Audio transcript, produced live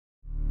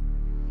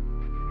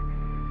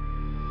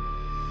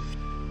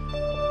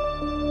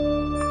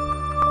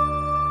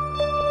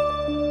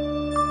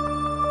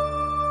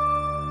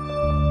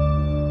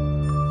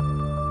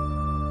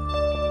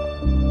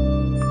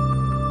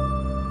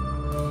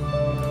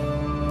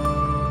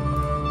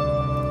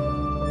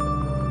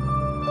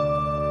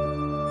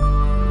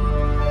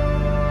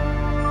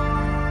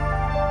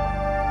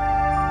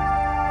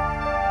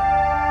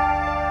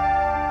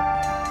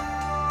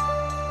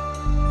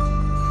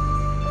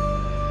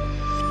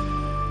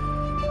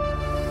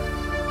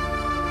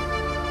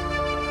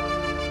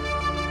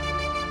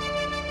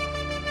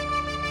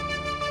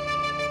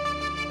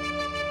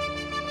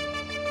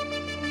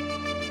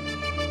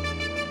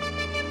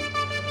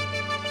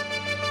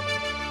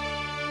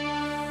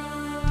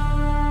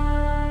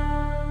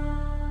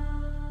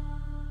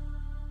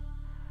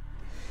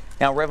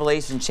Now,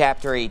 Revelation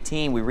chapter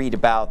 18, we read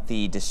about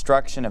the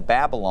destruction of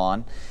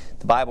Babylon.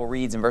 The Bible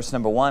reads in verse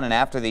number 1, "And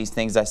after these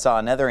things I saw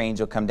another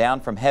angel come down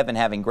from heaven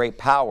having great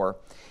power,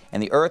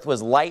 and the earth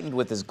was lightened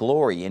with his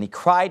glory. And he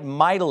cried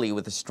mightily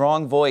with a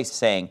strong voice,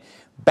 saying,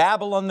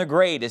 Babylon the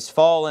great is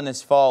fallen,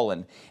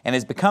 and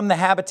has become the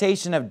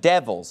habitation of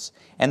devils,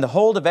 and the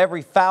hold of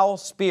every foul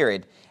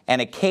spirit,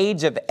 and a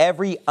cage of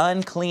every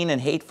unclean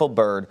and hateful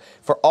bird.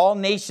 For all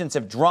nations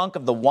have drunk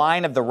of the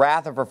wine of the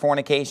wrath of her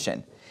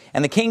fornication.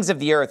 And the kings of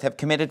the earth have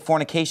committed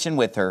fornication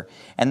with her,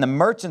 and the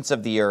merchants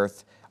of the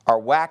earth are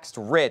waxed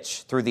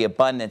rich through the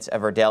abundance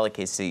of her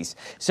delicacies."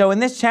 So in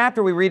this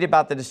chapter we read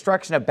about the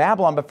destruction of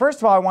Babylon, but first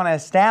of all I want to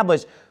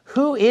establish,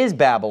 who is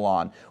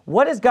Babylon?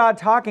 What is God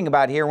talking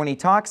about here when he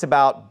talks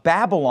about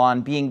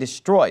Babylon being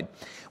destroyed?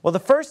 Well, the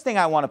first thing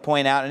I want to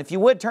point out, and if you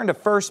would turn to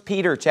 1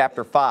 Peter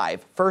chapter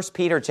 5, 1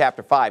 Peter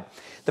chapter 5,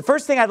 the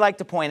first thing I'd like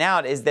to point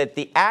out is that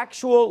the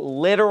actual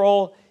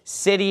literal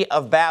city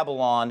of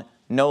Babylon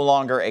no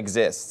longer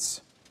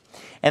exists.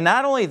 And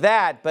not only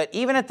that, but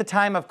even at the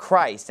time of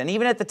Christ, and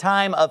even at the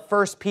time of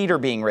 1 Peter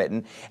being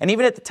written, and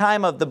even at the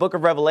time of the book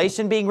of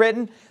Revelation being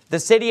written,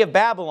 the city of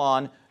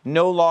Babylon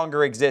no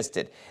longer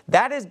existed.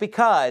 That is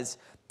because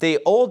the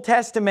Old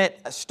Testament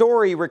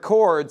story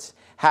records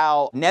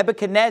how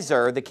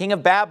Nebuchadnezzar, the king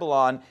of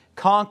Babylon,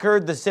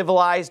 conquered the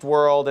civilized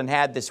world and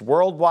had this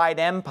worldwide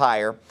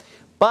empire.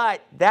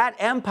 But that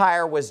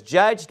empire was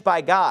judged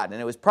by God,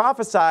 and it was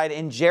prophesied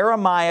in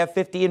Jeremiah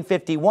 50 and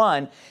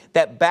 51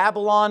 that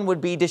Babylon would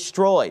be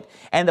destroyed.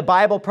 And the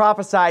Bible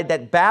prophesied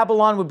that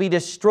Babylon would be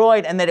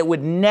destroyed and that it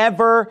would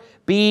never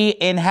be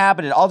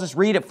inhabited. I'll just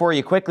read it for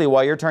you quickly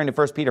while you're turning to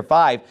 1 Peter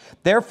 5.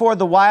 "Therefore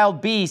the wild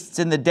beasts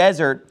in the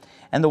desert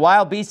and the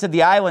wild beasts of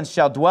the islands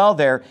shall dwell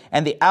there,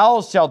 and the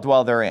owls shall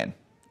dwell therein."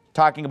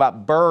 Talking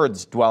about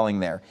birds dwelling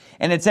there.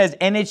 And it says,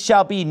 "And it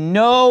shall be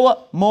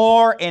no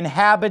more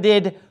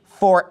inhabited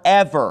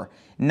forever,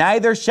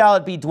 neither shall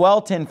it be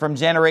dwelt in from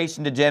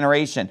generation to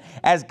generation.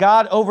 As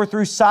God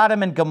overthrew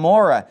Sodom and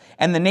Gomorrah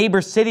and the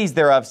neighbor cities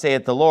thereof,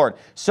 saith the Lord,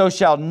 so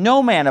shall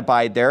no man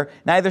abide there,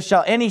 neither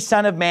shall any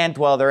son of man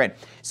dwell therein."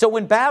 So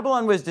when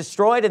Babylon was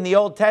destroyed in the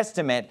Old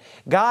Testament,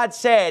 God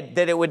said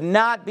that it would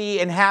not be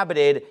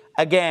inhabited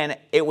again,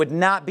 it would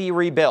not be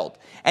rebuilt.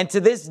 And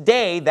to this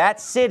day, that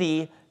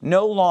city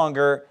no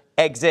longer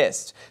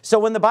exists. So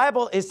when the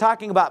Bible is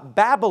talking about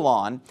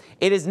Babylon,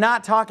 it is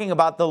not talking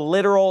about the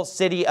literal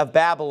city of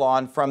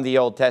Babylon from the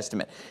Old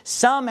Testament.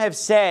 Some have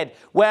said,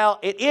 well,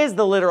 it is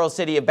the literal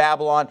city of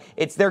Babylon.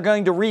 They're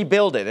going to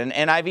rebuild it.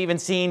 And I've even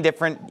seen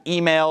different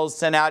emails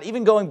sent out.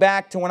 Even going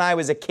back to when I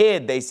was a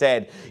kid, they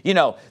said,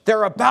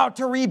 they're about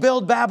to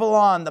rebuild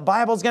Babylon. The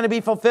Bible's going to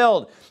be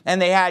fulfilled.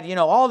 And they had,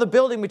 all the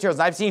building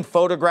materials. I've seen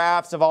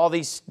photographs of all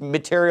these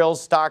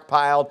materials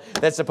stockpiled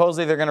that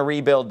supposedly they're going to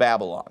rebuild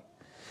Babylon.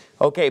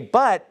 Okay,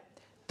 but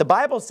the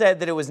Bible said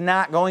that it was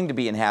not going to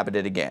be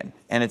inhabited again,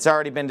 and it's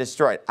already been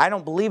destroyed. I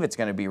don't believe it's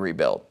going to be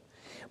rebuilt.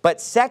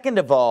 But second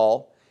of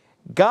all,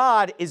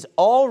 God is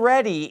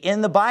already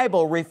in the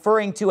Bible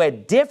referring to a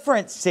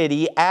different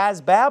city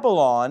as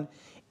Babylon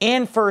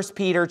in 1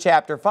 Peter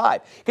chapter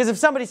 5. Because if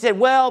somebody said,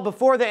 well,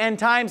 before the end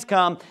times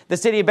come, the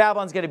city of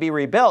Babylon is going to be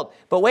rebuilt.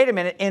 But wait a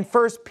minute, in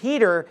 1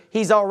 Peter,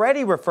 he's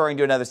already referring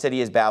to another city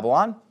as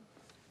Babylon.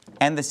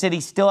 And the city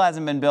still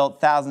hasn't been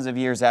built thousands of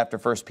years after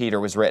 1 Peter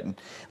was written.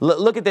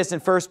 Look at this in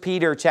 1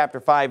 Peter chapter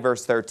 5,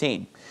 verse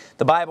 13.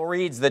 The Bible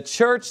reads, "The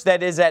church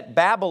that is at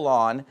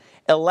Babylon,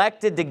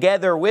 elected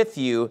together with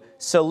you,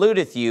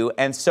 saluteth you,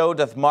 and so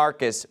doth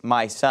Marcus,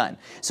 my son."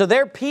 So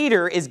there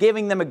Peter is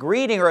giving them a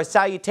greeting or a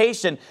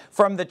salutation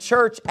from the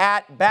church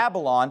at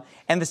Babylon.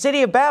 And the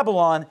city of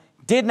Babylon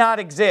did not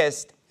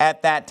exist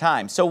at that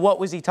time. So what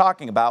was he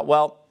talking about?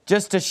 Well,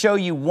 just to show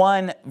you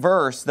one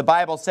verse, the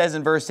Bible says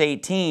in verse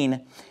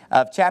 18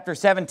 of chapter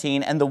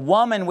 17, "And the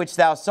woman which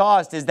thou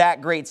sawest is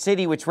that great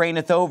city which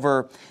reigneth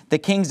over the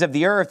kings of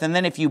the earth." And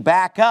then if you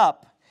back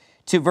up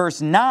to verse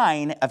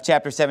 9 of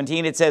chapter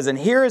 17, it says, "And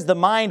here is the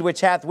mind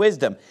which hath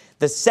wisdom.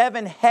 The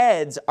 7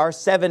 heads are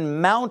 7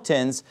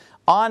 mountains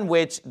on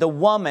which the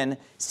woman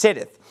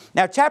sitteth."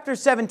 Now chapter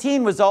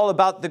 17 was all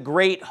about the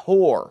great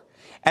whore.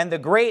 And the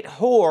great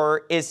whore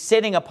is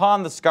sitting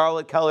upon the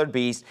scarlet-colored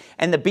beast,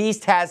 and the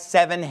beast has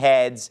 7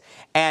 heads,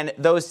 and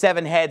those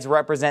 7 heads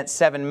represent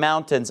 7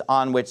 mountains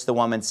on which the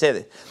woman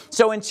sitteth.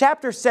 So in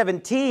chapter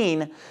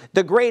 17,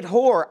 the great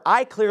whore,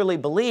 I clearly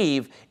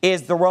believe,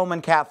 is the Roman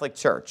Catholic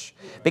Church,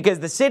 because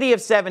the city of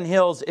 7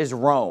 hills is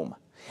Rome.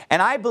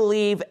 And I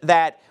believe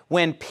that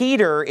when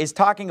Peter is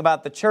talking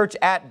about the church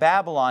at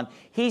Babylon,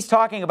 he's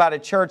talking about a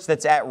church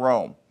that's at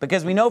Rome.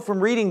 Because we know from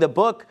reading the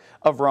book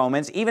of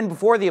Romans, even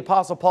before the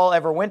Apostle Paul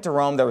ever went to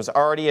Rome, there was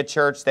already a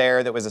church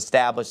there that was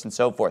established and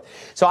so forth.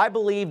 So I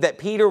believe that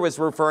Peter was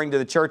referring to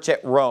the church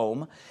at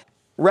Rome.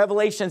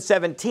 Revelation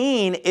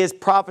 17 is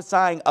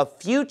prophesying a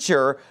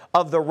future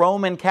of the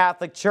Roman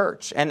Catholic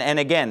Church. And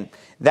again,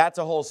 that's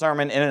a whole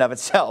sermon in and of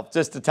itself,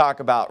 just to talk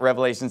about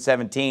Revelation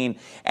 17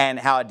 and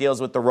how it deals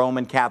with the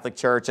Roman Catholic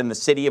Church and the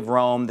city of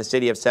Rome, the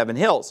city of 7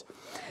 hills.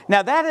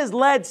 Now that has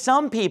led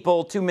some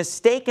people to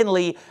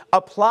mistakenly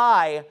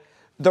apply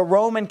the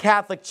Roman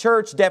Catholic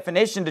Church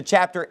definition to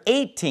chapter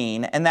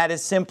 18, and that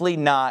is simply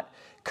not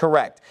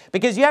correct.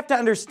 Because you have to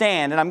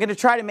understand, and I'm going to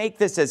try to make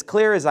this as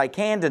clear as I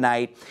can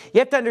tonight, you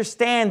have to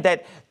understand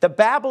that the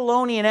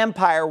Babylonian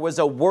Empire was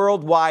a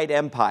worldwide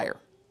empire.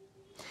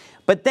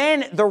 But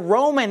then the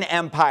Roman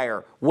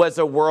Empire was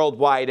a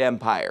worldwide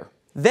empire.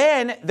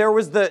 Then there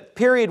was the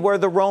period where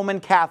the Roman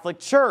Catholic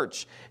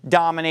Church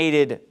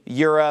dominated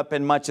Europe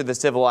and much of the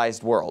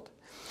civilized world.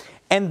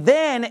 And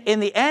then in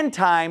the end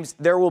times,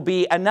 there will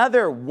be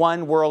another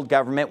one world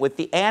government with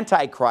the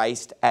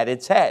Antichrist at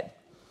its head.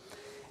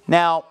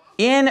 Now,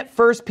 in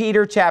 1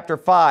 Peter chapter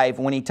 5,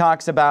 when he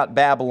talks about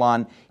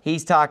Babylon,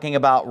 he's talking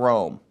about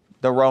Rome,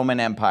 the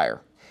Roman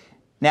Empire.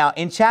 Now,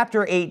 in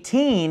chapter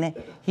 18,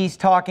 he's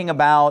talking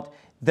about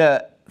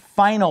the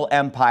final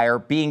empire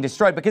being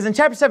destroyed. Because in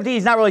chapter 17,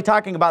 he's not really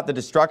talking about the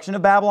destruction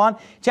of Babylon.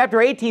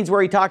 Chapter 18 is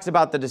where he talks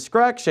about the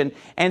destruction.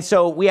 And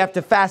so we have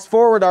to fast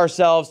forward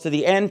ourselves to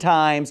the end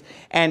times.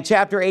 And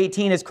chapter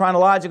 18 is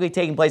chronologically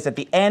taking place at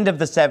the end of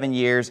the 7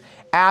 years,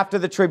 after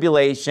the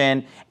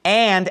tribulation,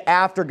 and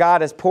after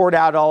God has poured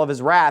out all of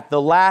his wrath.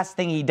 The last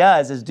thing he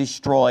does is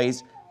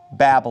destroys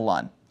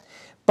Babylon.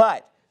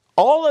 But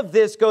all of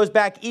this goes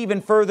back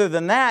even further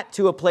than that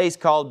to a place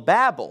called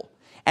Babel.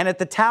 And at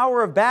the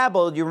Tower of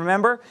Babel, you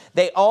remember,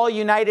 they all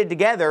united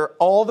together.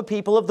 All the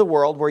people of the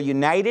world were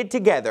united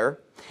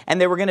together,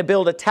 and they were going to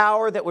build a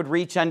tower that would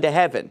reach unto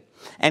heaven.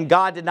 And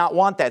God did not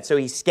want that, so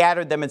he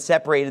scattered them and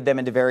separated them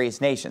into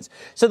various nations.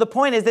 So the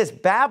point is this: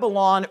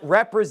 Babylon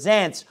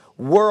represents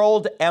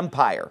world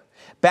empire.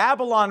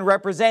 Babylon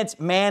represents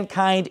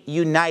mankind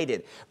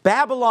united.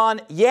 Babylon,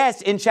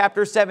 yes, in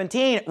chapter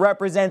 17,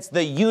 represents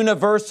the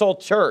universal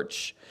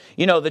church.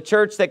 You know, the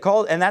church that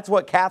called, and that's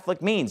what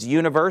Catholic means,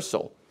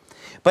 universal.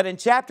 But in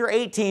chapter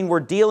 18, we're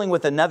dealing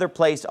with another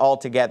place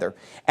altogether.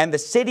 And the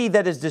city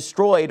that is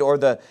destroyed, or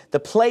the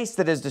place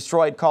that is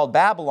destroyed called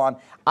Babylon,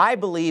 I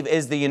believe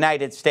is the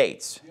United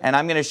States. And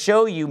I'm going to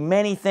show you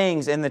many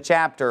things in the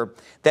chapter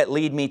that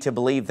lead me to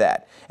believe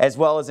that, as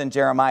well as in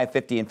Jeremiah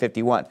 50 and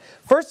 51.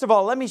 First of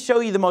all, let me show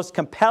you the most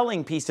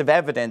compelling piece of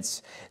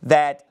evidence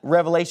that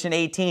Revelation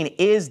 18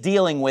 is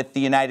dealing with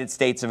the United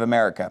States of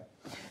America.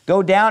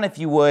 Go down, if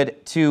you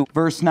would, to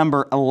verse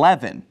number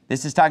 11.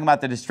 This is talking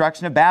about the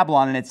destruction of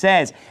Babylon, and it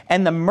says,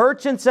 "And the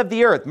merchants of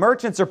the earth,"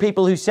 merchants are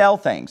people who sell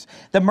things,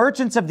 "the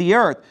merchants of the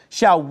earth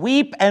shall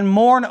weep and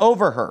mourn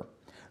over her,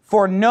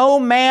 for no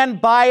man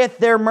buyeth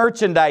their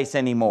merchandise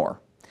anymore."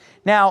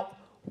 Now,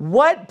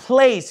 what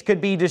place could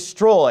be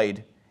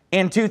destroyed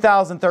in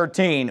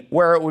 2013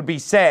 where it would be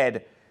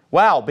said,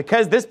 wow,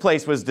 because this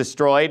place was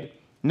destroyed,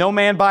 no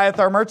man buyeth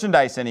our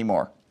merchandise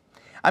anymore?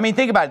 I mean,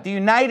 think about it. The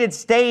United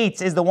States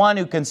is the one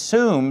who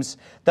consumes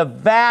the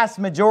vast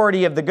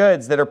majority of the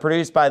goods that are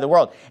produced by the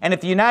world. And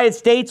if the United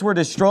States were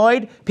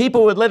destroyed,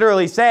 people would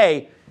literally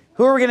say,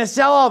 who are we going to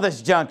sell all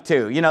this junk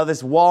to? You know,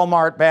 this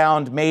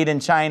Walmart-bound,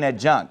 made-in-China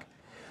junk.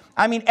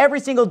 I mean, every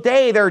single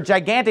day there are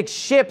gigantic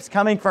ships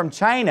coming from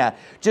China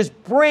just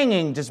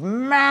bringing just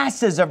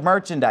masses of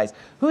merchandise.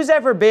 Who's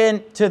ever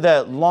been to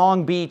the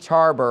Long Beach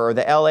Harbor or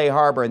the LA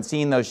Harbor and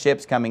seen those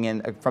ships coming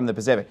in from the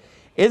Pacific?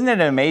 Isn't it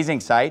an amazing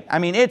sight? I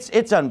mean,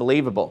 it's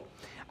unbelievable.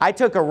 I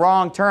took a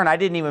wrong turn. I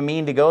didn't even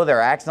mean to go there.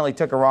 I accidentally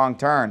took a wrong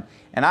turn.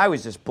 And I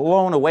was just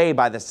blown away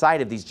by the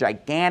sight of these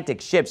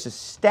gigantic ships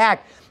just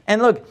stacked. And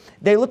look,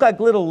 they look like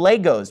little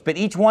Legos, but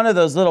each one of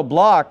those little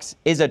blocks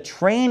is a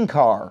train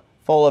car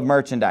full of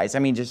merchandise. I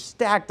mean, just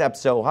stacked up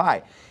so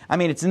high. I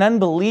mean, it's an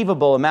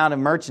unbelievable amount of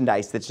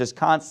merchandise that's just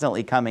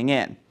constantly coming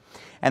in.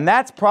 And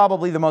that's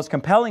probably the most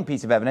compelling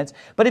piece of evidence.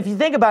 But if you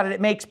think about it, it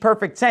makes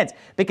perfect sense.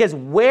 Because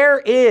where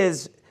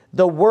is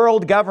the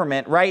world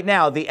government right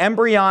now, the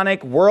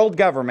embryonic world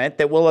government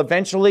that will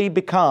eventually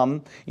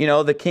become, you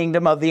know, the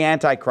kingdom of the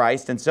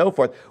Antichrist and so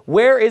forth?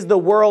 Where is the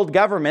world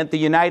government, the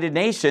United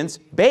Nations,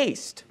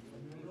 based?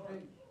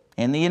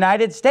 In the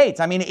United States.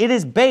 I mean, it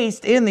is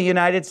based in the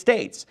United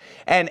States.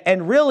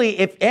 And really,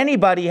 if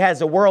anybody has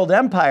a world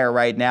empire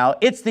right now,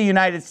 it's the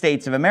United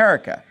States of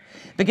America.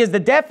 Because the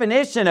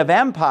definition of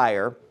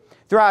empire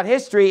throughout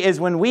history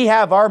is when we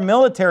have our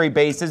military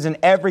bases in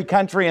every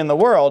country in the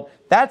world,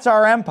 that's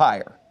our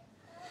empire.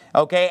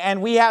 Okay,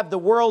 and we have the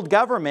world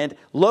government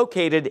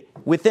located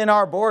within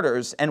our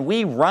borders, and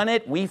we run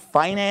it, we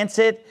finance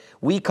it,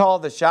 we call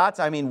the shots.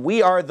 I mean,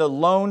 we are the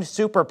lone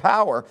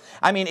superpower.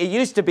 I mean, it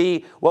used to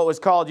be what was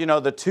called, you know,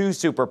 the two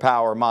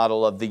superpower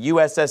model of the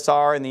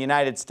USSR and the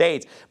United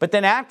States. But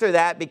then after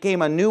that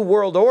became a new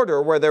world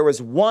order where there was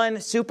one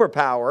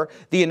superpower,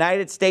 the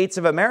United States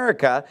of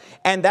America,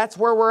 and that's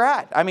where we're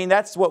at. I mean,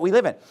 that's what we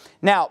live in.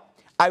 Now,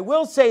 I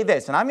will say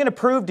this, and I'm going to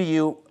prove to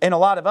you in a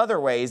lot of other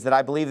ways that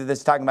I believe that this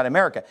is talking about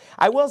America.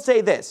 I will say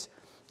this: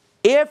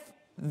 if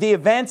the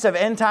events of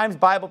end times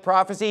Bible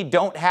prophecy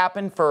don't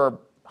happen for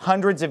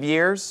hundreds of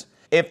years,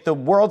 if the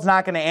world's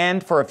not going to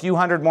end for a few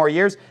hundred more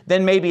years,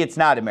 then maybe it's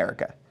not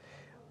America.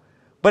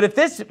 But if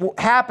this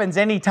happens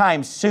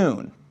anytime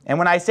soon, And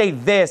when I say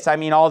this, I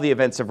mean all the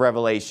events of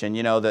Revelation,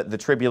 you know, the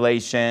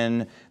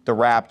tribulation, the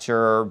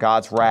rapture,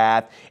 God's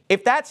wrath.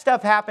 If that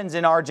stuff happens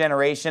in our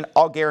generation,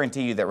 I'll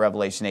guarantee you that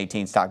Revelation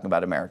 18 is talking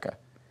about America.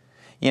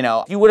 You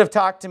know, if you would have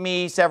talked to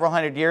me several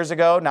hundred years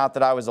ago, not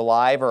that I was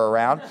alive or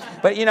around,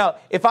 but you know,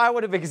 if I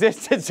would have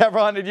existed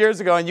several hundred years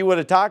ago and you would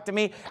have talked to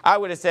me, I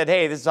would have said,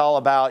 hey, this is all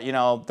about, you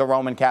know, the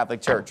Roman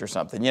Catholic Church or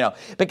something, you know,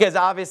 because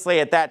obviously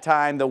at that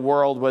time the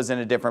world was in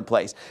a different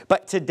place.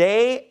 But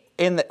today,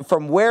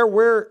 from where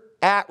we're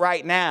at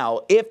right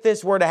now, if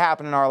this were to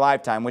happen in our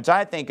lifetime, which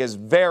I think is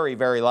very,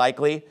 very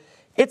likely,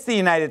 it's the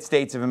United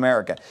States of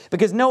America.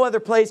 Because no other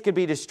place could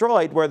be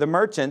destroyed where the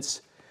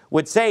merchants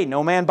would say,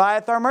 no man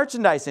buyeth our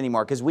merchandise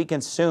anymore, because we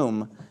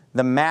consume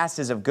the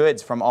masses of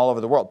goods from all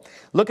over the world.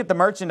 Look at the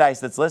merchandise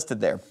that's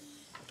listed there.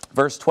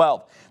 Verse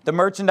 12, the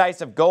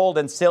merchandise of gold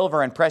and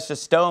silver and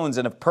precious stones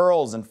and of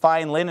pearls and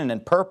fine linen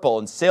and purple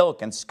and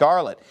silk and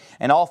scarlet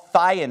and all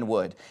thyan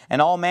wood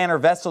and all manner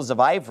vessels of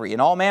ivory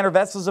and all manner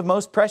vessels of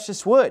most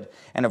precious wood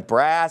and of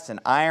brass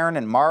and iron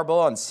and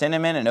marble and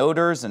cinnamon and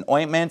odors and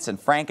ointments and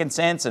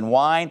frankincense and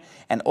wine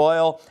and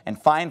oil and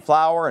fine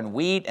flour and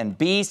wheat and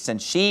beasts and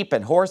sheep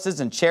and horses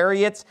and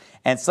chariots.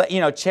 And,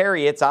 you know,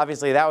 chariots,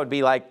 obviously that would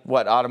be like,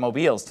 what,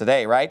 automobiles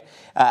today, right?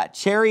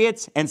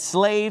 Chariots and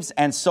slaves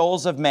and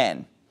souls of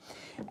men.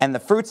 And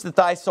the fruits that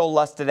thy soul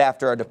lusted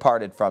after are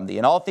departed from thee.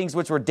 And all things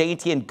which were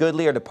dainty and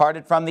goodly are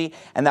departed from thee,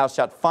 and thou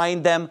shalt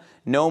find them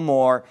no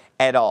more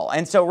at all.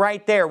 And so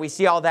right there we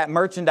see all that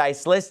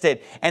merchandise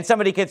listed. And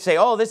somebody could say,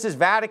 oh, this is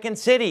Vatican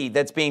City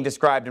that's being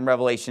described in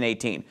Revelation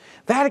 18.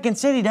 Vatican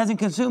City doesn't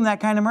consume that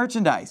kind of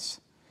merchandise.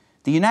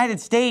 The United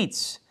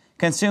States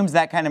consumes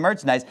that kind of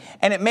merchandise.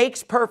 And it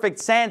makes perfect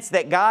sense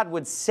that God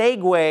would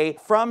segue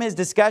from his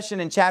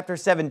discussion in chapter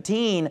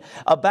 17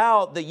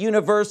 about the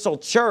universal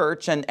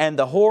church and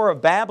the whore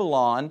of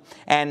Babylon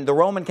and the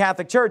Roman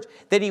Catholic Church,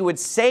 that he would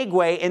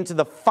segue into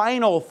the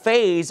final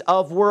phase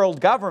of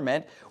world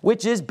government,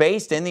 which is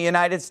based in the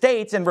United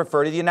States, and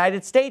refer to the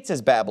United States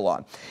as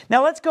Babylon.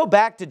 Now let's go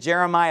back to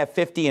Jeremiah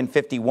 50 and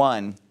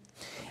 51.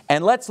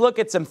 And let's look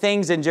at some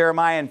things in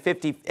Jeremiah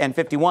 50 and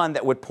 51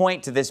 that would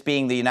point to this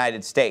being the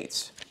United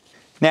States.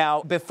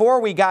 Now,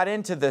 before we got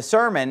into the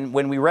sermon,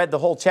 when we read the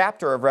whole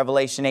chapter of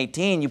Revelation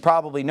 18, you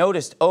probably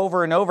noticed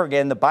over and over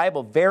again the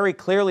Bible very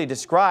clearly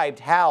described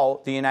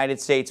how the United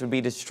States would be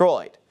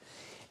destroyed.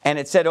 And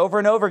it said over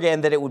and over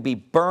again that it would be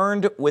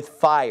burned with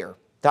fire.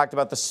 Talked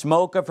about the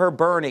smoke of her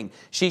burning.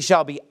 She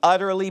shall be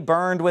utterly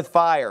burned with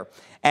fire.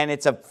 And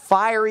it's a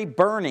fiery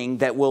burning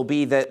that will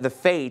be the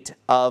fate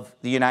of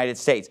the United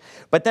States.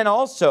 But then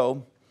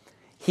also,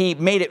 he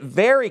made it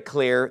very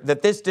clear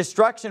that this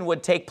destruction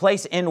would take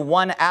place in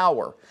 1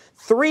 hour.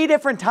 3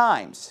 different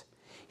times.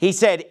 He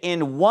said,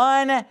 in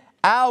 1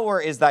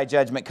 hour is thy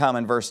judgment come,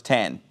 in verse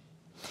 10.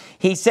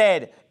 He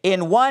said,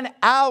 in 1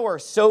 hour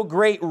so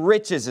great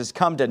riches is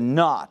come to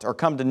naught, or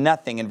come to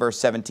nothing, in verse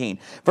 17.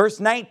 Verse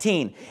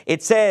 19,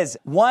 it says,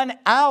 1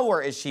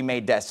 hour is she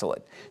made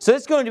desolate. So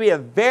it's going to be a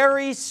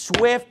very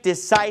swift,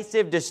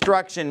 decisive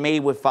destruction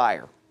made with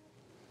fire.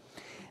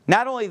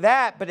 Not only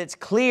that, but it's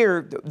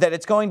clear that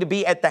it's going to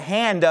be at the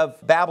hand of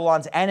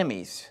Babylon's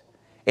enemies.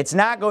 It's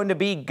not going to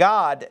be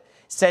God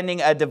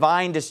sending a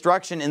divine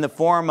destruction in the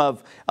form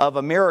of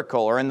a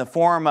miracle or in the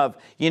form of,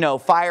 you know,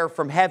 fire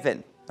from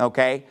heaven,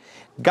 okay?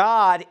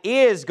 God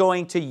is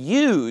going to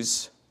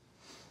use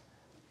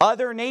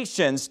other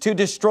nations to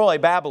destroy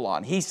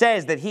Babylon. He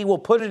says that he will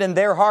put it in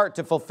their heart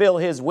to fulfill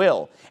his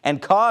will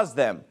and cause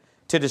them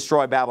to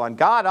destroy Babylon.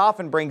 God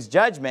often brings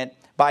judgment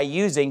by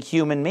using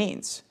human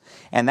means.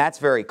 And that's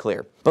very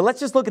clear. But let's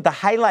just look at the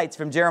highlights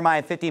from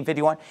Jeremiah 50 and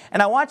 51.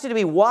 And I want you to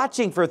be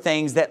watching for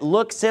things that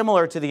look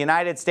similar to the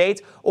United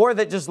States or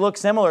that just look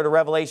similar to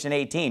Revelation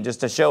 18, just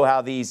to show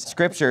how these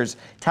scriptures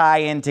tie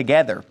in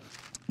together.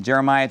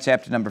 Jeremiah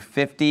chapter number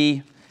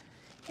 50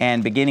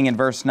 and beginning in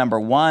verse number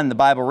 1, the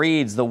Bible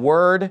reads, the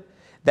word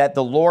that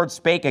the Lord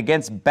spake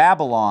against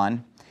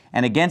Babylon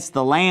and against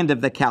the land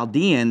of the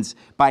Chaldeans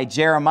by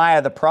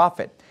Jeremiah the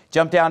prophet.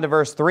 Jump down to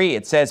verse 3.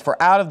 It says,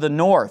 for out of the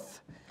north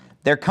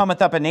there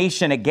cometh up a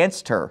nation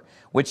against her,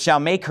 which shall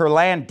make her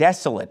land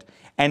desolate,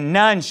 and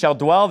none shall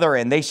dwell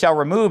therein. They shall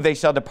remove, they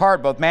shall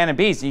depart, both man and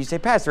beast. And you say,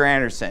 Pastor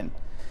Anderson,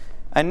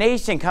 a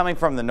nation coming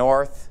from the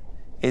north,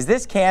 is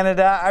this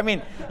Canada? I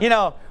mean, you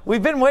know,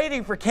 we've been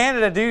waiting for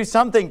Canada to do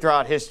something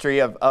throughout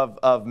history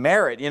of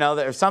merit. You know,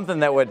 there's something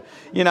that would,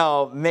 you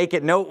know, make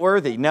it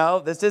noteworthy. No,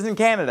 this isn't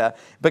Canada.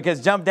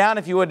 Because jump down,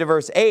 if you would, to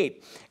verse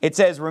 8. It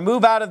says,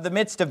 remove out of the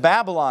midst of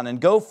Babylon,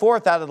 and go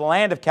forth out of the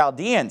land of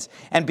Chaldeans,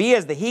 and be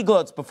as the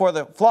he-goats before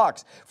the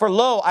flocks. For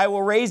lo, I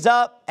will raise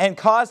up and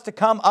cause to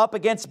come up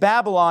against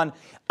Babylon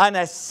an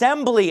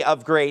assembly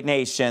of great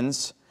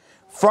nations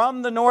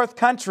from the north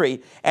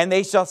country, and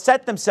they shall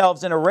set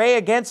themselves in array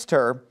against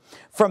her.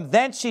 From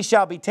thence she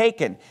shall be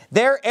taken.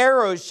 Their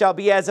arrows shall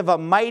be as of a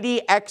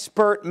mighty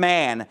expert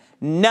man.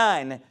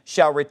 None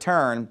shall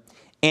return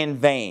in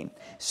vain.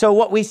 So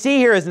what we see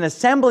here is an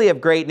assembly of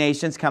great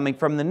nations coming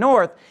from the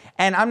north.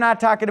 And I'm not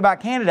talking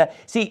about Canada.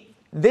 See,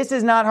 this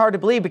is not hard to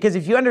believe, because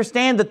if you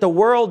understand that the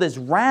world is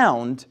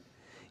round,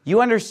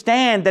 you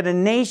understand that a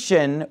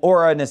nation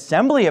or an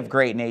assembly of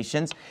great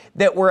nations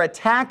that were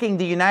attacking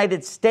the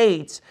United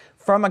States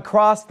from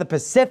across the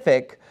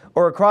Pacific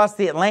or across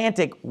the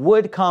Atlantic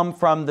would come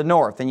from the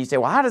north. And you say,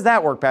 well, how does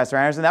that work, Pastor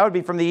Anderson? That would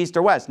be from the east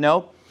or west.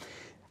 No.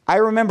 I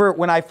remember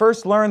when I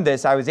first learned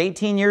this, I was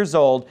 18 years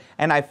old,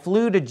 and I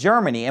flew to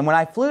Germany. And when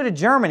I flew to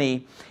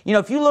Germany, you know,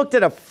 if you looked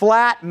at a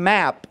flat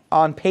map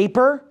on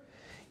paper,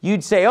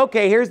 you'd say,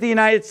 okay, here's the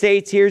United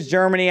States, here's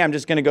Germany, I'm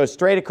just going to go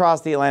straight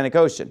across the Atlantic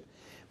Ocean.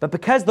 But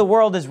because the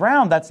world is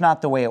round, that's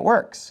not the way it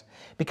works.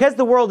 Because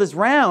the world is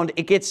round,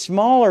 it gets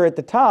smaller at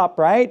the top,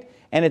 right?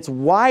 And it's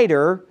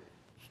wider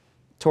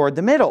toward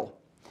the middle.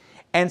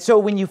 And so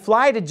when you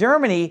fly to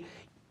Germany,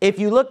 if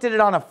you looked at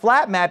it on a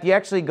flat map, you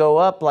actually go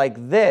up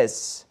like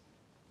this,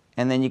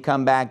 and then you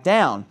come back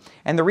down.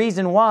 And the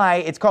reason why,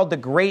 it's called the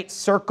Great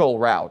Circle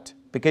Route,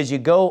 because you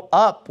go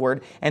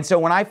upward. And so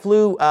when I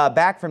flew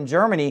back from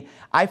Germany,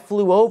 I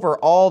flew over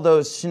all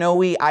those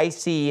snowy,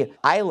 icy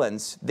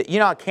islands. You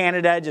know how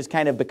Canada just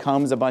kind of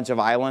becomes a bunch of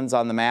islands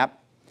on the map?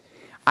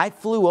 I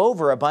flew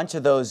over a bunch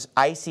of those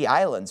icy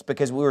islands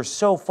because we were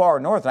so far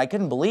north, and I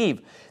couldn't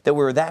believe that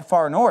we were that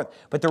far north.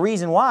 But the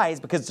reason why is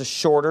because it's a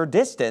shorter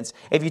distance.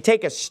 If you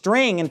take a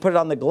string and put it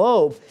on the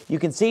globe, you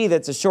can see that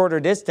it's a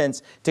shorter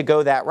distance to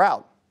go that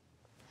route.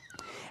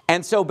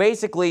 And so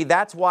basically,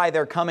 that's why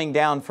they're coming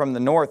down from the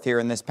north here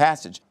in this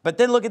passage. But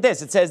then look at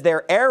this. It says,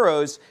 their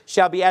arrows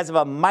shall be as of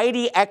a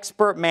mighty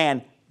expert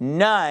man.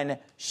 None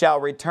shall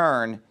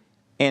return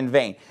in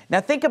vain.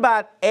 Now think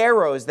about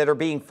arrows that are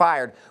being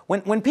fired.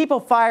 When people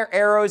fire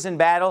arrows in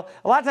battle,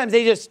 a lot of times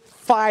they just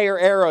fire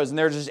arrows and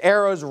there's just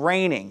arrows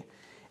raining.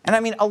 And I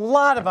mean, a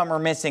lot of them are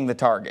missing the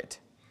target.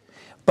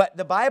 But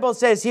the Bible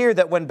says here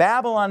that when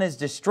Babylon is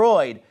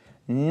destroyed,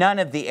 none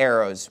of the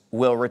arrows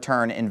will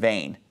return in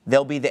vain.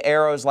 They'll be the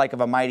arrows like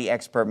of a mighty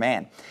expert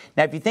man.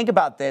 Now, if you think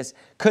about this,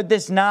 could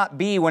this not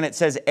be, when it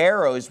says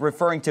arrows,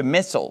 referring to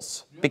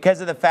missiles? Because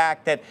of the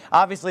fact that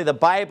obviously the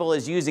Bible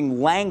is using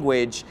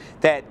language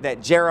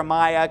that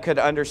Jeremiah could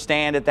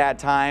understand at that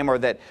time, or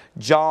that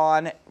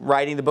John,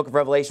 writing the book of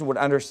Revelation, would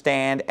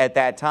understand at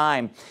that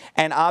time.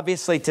 And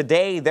obviously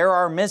today there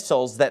are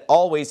missiles that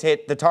always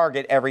hit the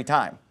target every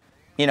time.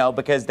 You know,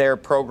 because they're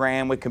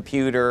programmed with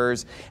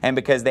computers and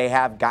because they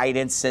have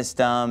guidance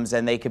systems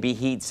and they could be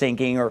heat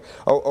sinking or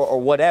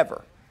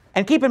whatever.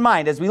 And keep in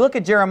mind, as we look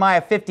at Jeremiah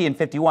 50 and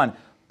 51,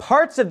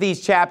 parts of these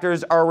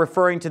chapters are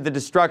referring to the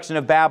destruction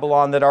of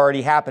Babylon that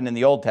already happened in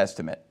the Old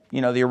Testament.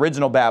 You know, the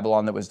original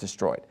Babylon that was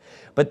destroyed.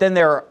 But then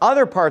there are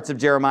other parts of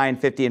Jeremiah in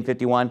 50 and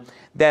 51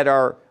 that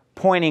are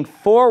pointing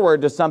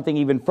forward to something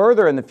even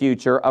further in the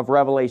future of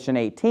Revelation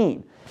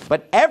 18.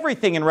 But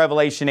everything in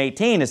Revelation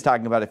 18 is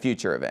talking about a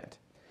future event.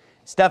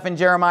 Stuff in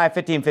Jeremiah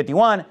 50 and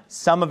 51,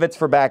 some of it's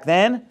for back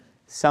then,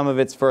 some of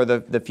it's for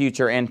the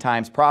future end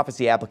times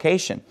prophecy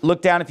application.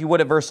 Look down, if you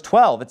would, at verse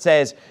 12. It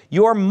says,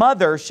 your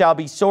mother shall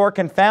be sore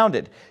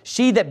confounded.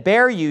 She that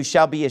bare you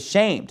shall be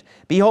ashamed.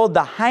 Behold,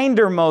 the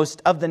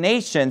hindermost of the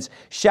nations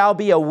shall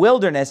be a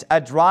wilderness,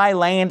 a dry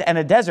land, and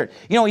a desert.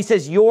 You know, he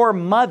says, your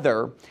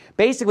mother.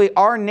 Basically,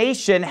 our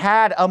nation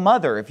had a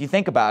mother, if you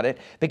think about it,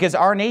 because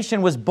our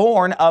nation was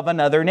born of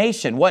another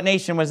nation. What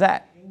nation was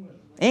that?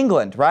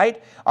 England,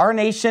 right? Our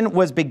nation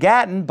was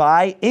begotten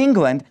by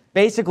England.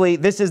 Basically,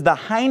 this is the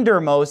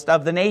hindermost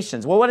of the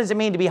nations. Well, what does it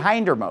mean to be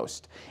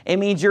hindermost? It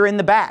means you're in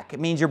the back. It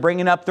means you're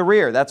bringing up the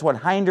rear. That's what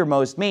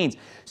hindermost means.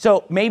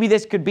 So maybe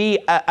this could be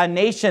a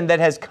nation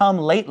that has come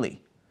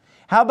lately.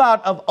 How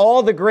about, of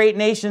all the great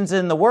nations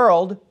in the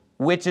world,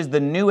 which is the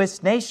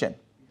newest nation?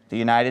 The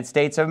United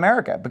States of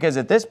America. Because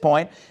at this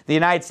point, the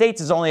United States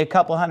is only a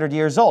couple hundred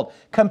years old.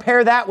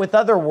 Compare that with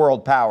other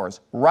world powers.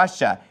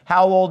 Russia.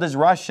 How old is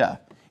Russia?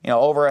 You know,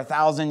 over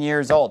 1,000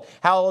 years old.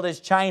 How old is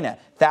China?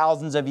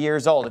 Thousands of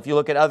years old. If you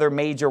look at other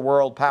major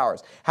world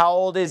powers. How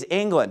old is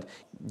England?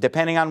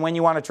 Depending on when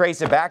you want to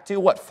trace it back to,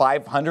 what,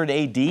 500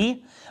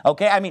 AD?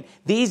 Okay, I mean,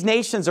 these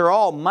nations are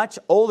all much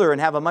older and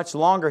have a much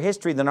longer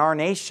history than our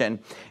nation.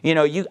 You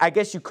know, I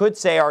guess you could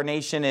say our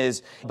nation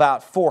is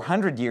about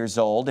 400 years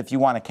old if you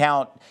want to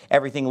count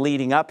everything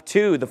leading up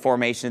to the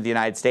formation of the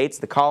United States,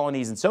 the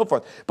colonies and so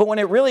forth. But when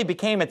it really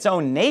became its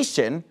own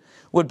nation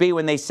would be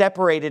when they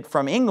separated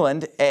from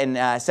England in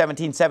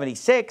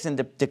 1776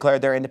 and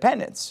declared their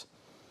independence.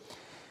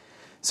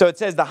 So it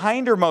says, the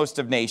hindermost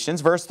of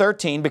nations, verse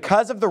 13,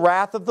 because of the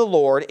wrath of the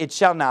Lord, it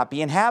shall not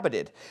be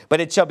inhabited,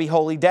 but it shall be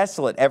wholly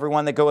desolate.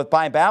 Everyone that goeth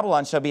by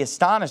Babylon shall be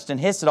astonished and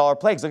hiss at all her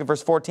plagues. Look at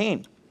verse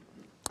 14.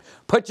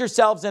 Put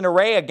yourselves in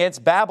array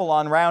against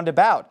Babylon round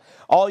about.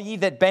 All ye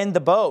that bend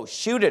the bow,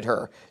 shoot at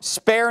her.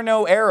 Spare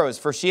no arrows,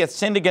 for she hath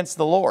sinned against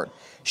the Lord.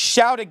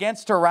 Shout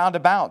against her round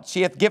about.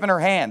 She hath given her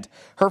hand.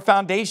 Her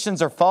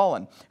foundations are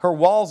fallen. Her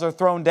walls are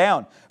thrown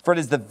down. For it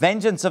is the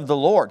vengeance of the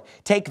Lord.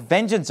 Take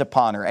vengeance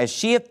upon her. As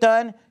she hath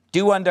done,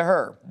 do unto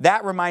her.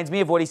 That reminds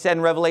me of what he said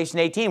in Revelation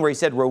 18, where he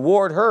said,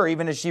 reward her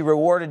even as she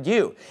rewarded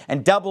you.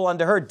 And double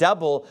unto her,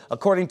 double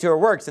according to her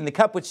works. And the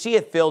cup which she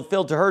hath filled,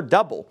 filled to her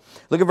double.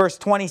 Look at verse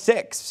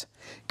 26.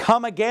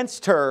 Come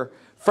against her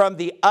from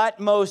the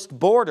utmost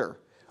border.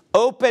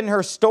 Open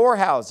her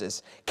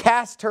storehouses.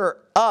 Cast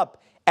her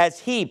up as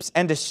heaps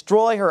and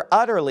destroy her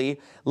utterly.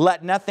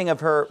 Let nothing of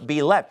her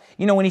be left.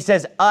 You know, when he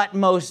says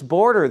utmost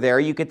border there,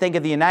 you could think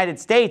of the United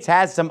States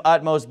has some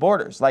utmost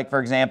borders. Like, for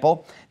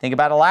example, think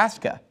about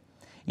Alaska.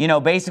 You know,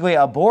 basically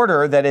a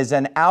border that is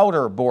an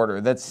outer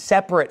border that's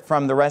separate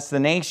from the rest of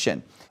the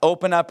nation.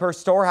 Open up her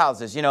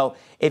storehouses. You know,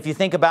 if you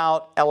think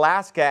about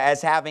Alaska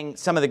as having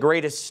some of the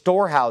greatest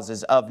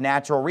storehouses of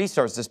natural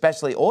resources,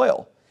 especially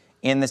oil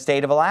in the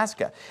state of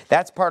Alaska.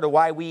 That's part of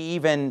why we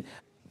even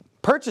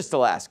purchased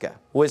Alaska,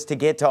 was to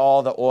get to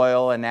all the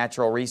oil and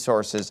natural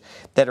resources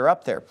that are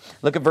up there.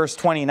 Look at verse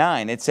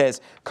 29. It says,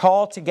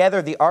 call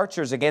together the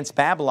archers against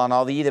Babylon,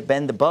 all ye that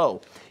bend the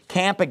bow.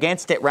 Camp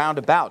against it round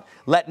about.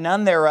 Let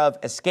none thereof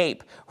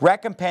escape.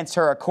 Recompense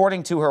her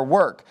according to her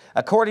work.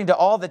 According to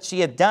all that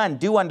she hath done,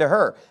 do unto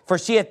her. For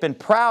she hath been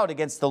proud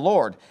against the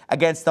Lord,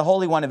 against the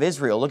Holy One of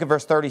Israel. Look at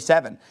verse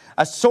 37.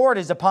 A sword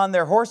is upon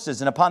their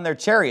horses and upon their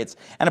chariots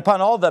and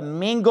upon all the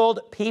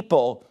mingled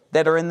people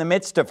that are in the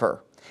midst of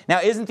her.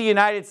 Now, isn't the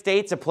United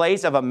States a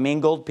place of a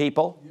mingled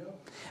people? Yeah.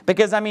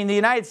 Because, I mean, the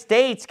United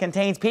States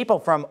contains people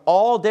from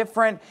all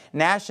different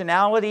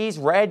nationalities,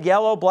 red,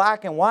 yellow,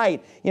 black, and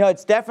white. You know,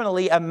 it's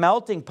definitely a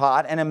melting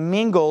pot and a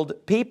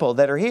mingled people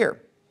that are here.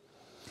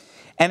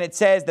 And it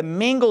says, the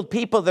mingled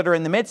people that are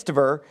in the midst of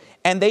her,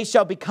 and they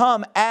shall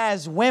become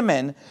as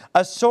women.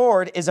 A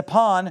sword is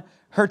upon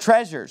her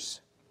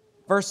treasures.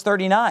 Verse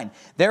 39,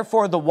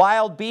 therefore the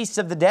wild beasts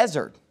of the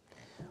desert,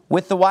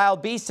 with the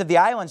wild beasts of the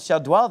islands shall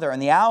dwell there,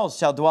 and the owls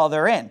shall dwell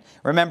therein.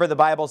 Remember, the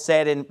Bible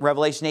said in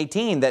Revelation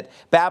 18 that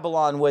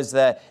Babylon was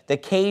the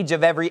cage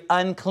of every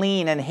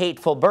unclean and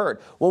hateful bird.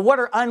 Well, what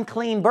are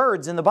unclean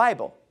birds in the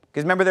Bible?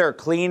 Because remember, there are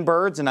clean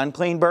birds and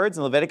unclean birds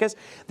in Leviticus.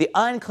 The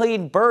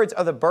unclean birds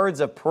are the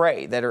birds of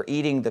prey that are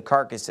eating the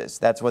carcasses.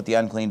 That's what the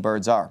unclean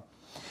birds are.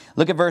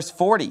 Look at verse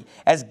 40.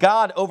 As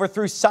God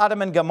overthrew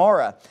Sodom and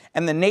Gomorrah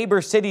and the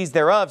neighbor cities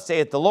thereof,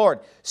 saith the Lord,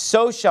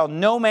 so shall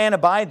no man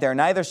abide there,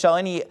 neither shall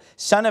any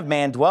son of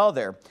man dwell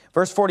there.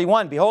 Verse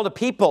 41, behold, a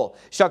people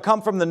shall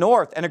come from the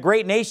north, and a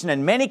great nation,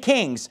 and many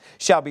kings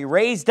shall be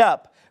raised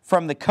up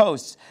from the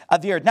coasts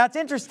of the earth. Now, it's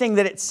interesting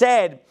that it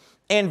said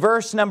in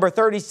verse number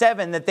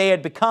 37 that they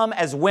had become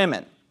as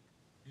women.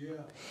 Yeah.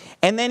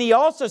 And then he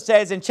also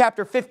says in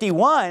chapter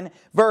 51,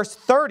 verse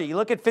 30,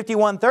 look at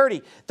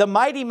 51:30, the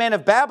mighty men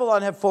of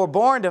Babylon have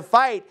forborne to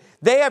fight.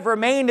 They have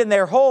remained in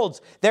their holds.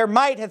 Their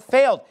might hath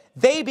failed.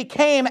 They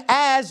became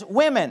as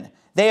women.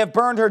 They have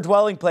burned her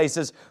dwelling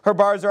places. Her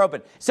bars are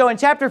open. So in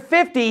chapter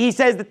 50, he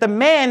says that the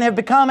men have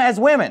become as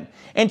women.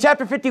 In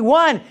chapter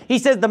 51, he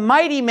says the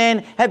mighty men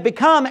have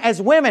become as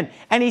women.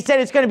 And he said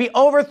it's going to be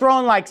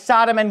overthrown like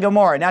Sodom and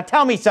Gomorrah. Now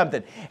tell me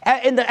something.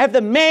 Have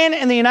the men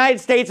in the United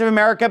States of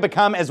America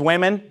become as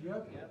women?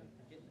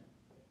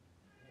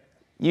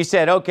 You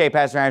said, okay,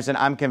 Pastor Anderson,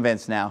 I'm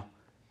convinced now.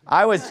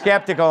 I was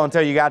skeptical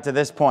until you got to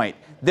this point.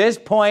 This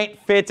point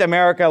fits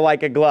America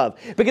like a glove.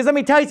 Because let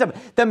me tell you something.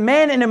 The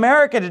men in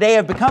America today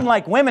have become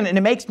like women, and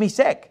it makes me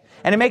sick.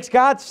 And it makes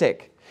God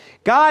sick.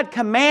 God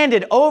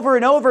commanded over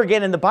and over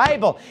again in the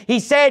Bible. He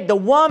said, the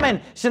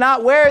woman shall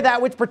not wear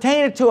that which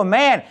pertaineth to a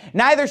man.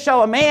 Neither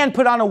shall a man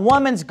put on a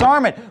woman's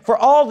garment. For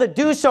all that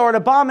do so are an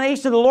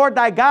abomination to the Lord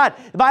thy God.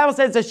 The Bible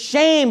says it's a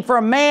shame for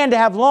a man to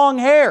have long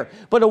hair,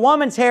 but a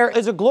woman's hair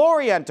is a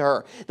glory unto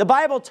her. The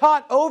Bible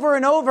taught over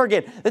and over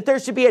again that there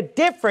should be a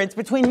difference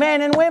between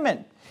men and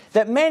women.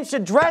 That men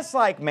should dress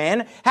like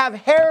men, have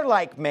hair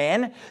like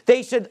men,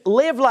 they should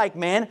live like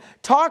men,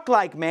 talk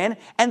like men,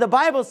 and the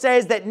Bible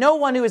says that no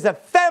one who is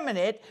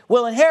effeminate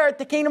will inherit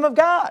the kingdom of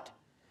God.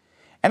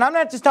 And I'm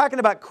not just talking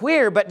about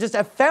queer, but just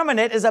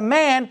effeminate is a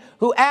man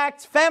who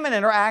acts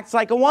feminine or acts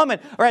like a woman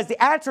or has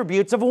the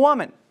attributes of a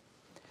woman.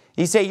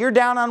 You say, you're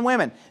down on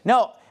women.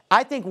 No,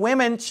 I think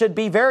women should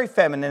be very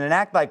feminine and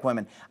act like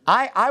women.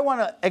 I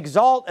want to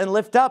exalt and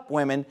lift up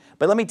women,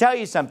 but let me tell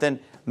you something.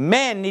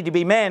 Men need to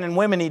be men and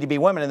women need to be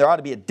women, and there ought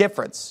to be a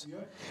difference.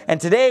 And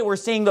today we're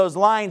seeing those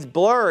lines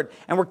blurred,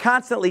 and we're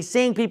constantly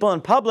seeing people in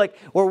public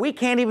where we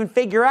can't even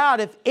figure out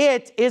if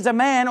it is a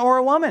man or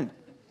a woman.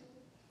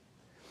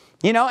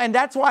 You know, and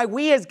that's why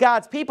we as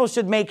God's people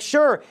should make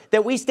sure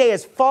that we stay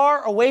as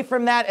far away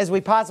from that as we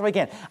possibly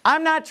can.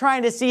 I'm not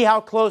trying to see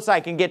how close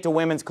I can get to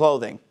women's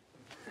clothing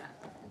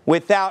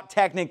without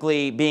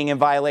technically being in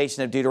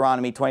violation of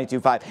Deuteronomy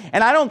 22:5.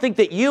 And I don't think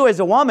that you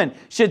as a woman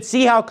should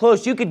see how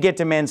close you could get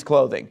to men's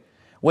clothing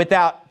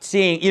without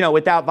seeing,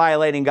 without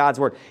violating God's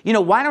word.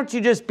 Why don't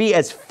you just be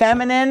as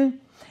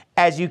feminine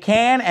as you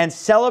can and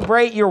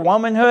celebrate your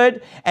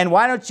womanhood? And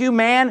why don't you,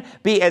 man,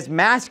 be as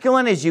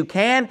masculine as you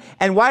can?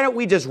 And why don't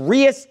we just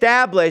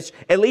reestablish,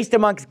 at least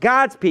amongst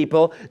God's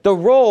people, the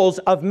roles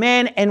of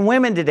men and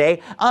women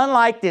today,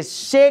 unlike this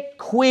sick,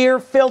 queer,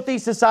 filthy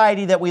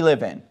society that we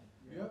live in?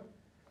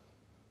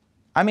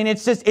 I mean,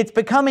 it's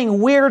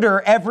becoming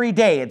weirder every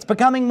day. It's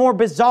becoming more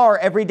bizarre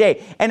every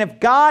day. And if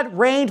God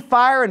rained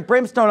fire and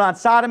brimstone on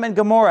Sodom and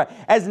Gomorrah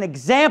as an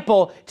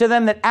example to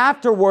them that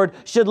afterward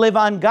should live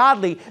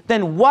ungodly,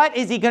 then what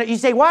is he going to... You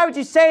say, why would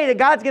you say that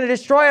God's going to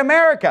destroy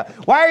America?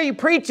 Why are you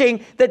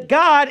preaching that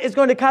God is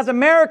going to cause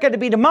America to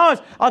be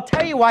demolished? I'll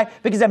tell you why.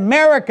 Because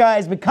America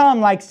has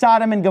become like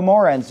Sodom and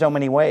Gomorrah in so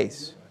many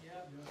ways.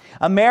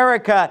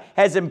 America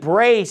has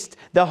embraced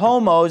the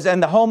homos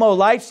and the homo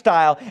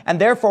lifestyle and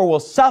therefore will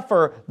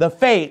suffer the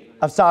fate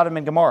of Sodom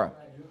and Gomorrah.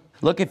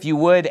 Look, if you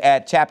would,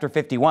 at chapter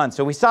 51.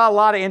 So we saw a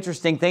lot of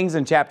interesting things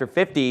in chapter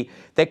 50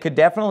 that could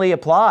definitely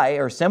apply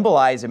or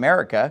symbolize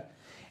America.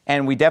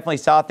 And we definitely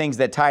saw things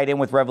that tied in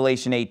with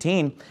Revelation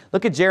 18.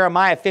 Look at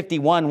Jeremiah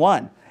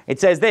 51:1. It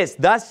says this,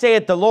 "Thus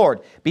saith the Lord,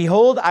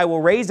 Behold, I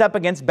will raise up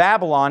against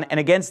Babylon and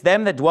against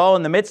them that dwell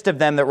in the midst of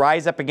them that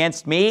rise up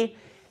against me,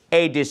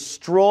 a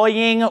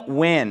destroying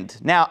wind."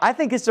 Now, I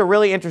think it's a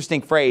really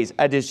interesting phrase,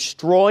 a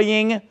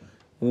destroying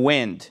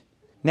wind.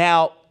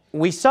 Now,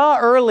 we saw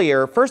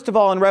earlier, first of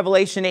all, in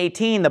Revelation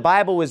 18, the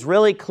Bible was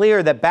really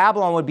clear that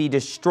Babylon would be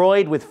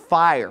destroyed with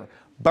fire,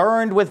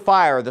 burned with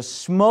fire. The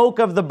smoke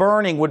of the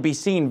burning would be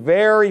seen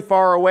very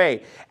far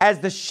away. As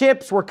the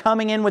ships were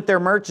coming in with their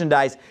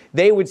merchandise,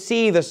 they would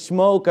see the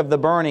smoke of the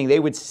burning. They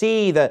would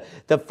see the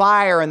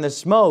fire and the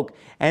smoke,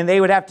 and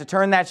they would have to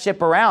turn that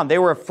ship around. They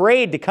were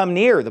afraid to come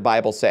near, the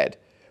Bible said,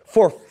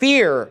 for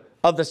fear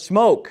of the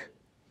smoke.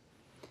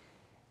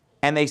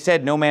 And they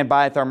said, "No man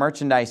buyeth our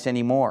merchandise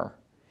anymore."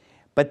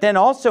 But then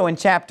also in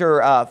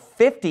chapter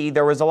 50,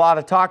 there was a lot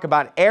of talk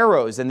about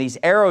arrows, and these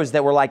arrows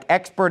that were like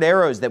expert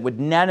arrows that would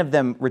none of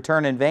them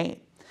return in vain.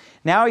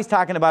 Now he's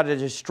talking about a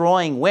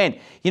destroying wind.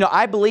 You know,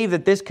 I believe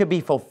that this could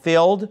be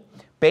fulfilled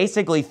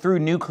basically through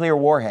nuclear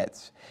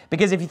warheads.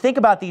 Because if you think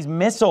about these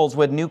missiles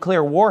with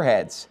nuclear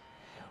warheads,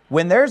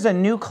 when there's a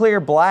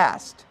nuclear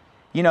blast,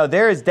 you know,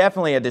 there is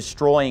definitely a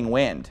destroying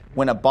wind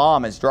when a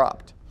bomb is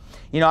dropped.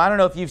 You know, I don't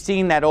know if you've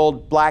seen that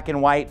old black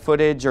and white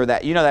footage or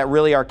that, you know, that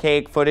really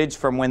archaic footage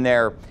from when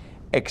they're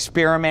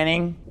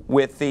experimenting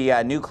with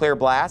the nuclear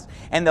blast.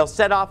 And they'll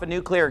set off a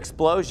nuclear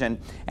explosion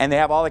and they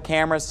have all the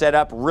cameras set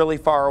up really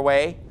far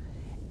away.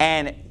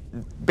 And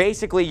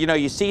basically, you know,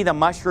 you see the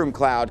mushroom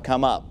cloud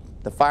come up,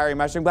 the fiery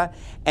mushroom cloud.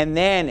 And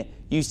then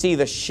you see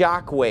the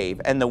shock wave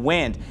and the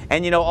wind.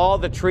 And, you know, all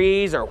the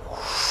trees are...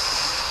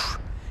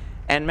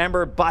 And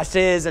remember,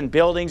 buses and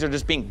buildings are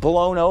just being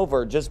blown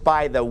over just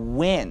by the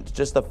wind,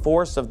 just the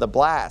force of the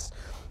blast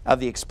of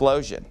the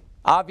explosion.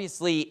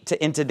 Obviously,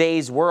 in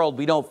today's world,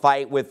 we don't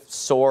fight with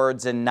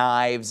swords and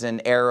knives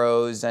and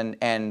arrows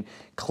and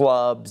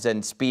clubs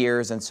and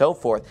spears and so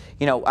forth.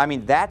 You know, I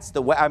mean, that's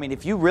the way. I mean,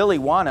 if you really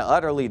want to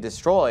utterly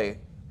destroy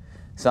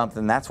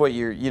something, that's what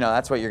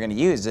that's what you're going to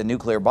use, a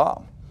nuclear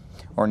bomb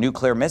or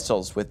nuclear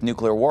missiles with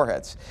nuclear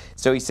warheads.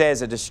 So he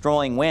says, a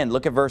destroying wind.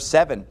 Look at verse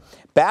 7.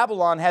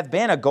 "Babylon hath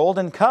been a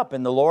golden cup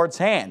in the Lord's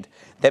hand,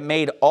 that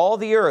made all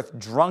the earth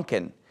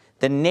drunken.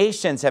 The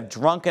nations have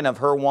drunken of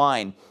her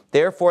wine.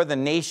 Therefore the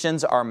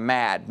nations are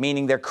mad."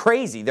 Meaning they're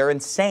crazy, they're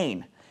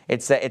insane.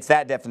 It's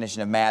that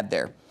definition of mad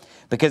there.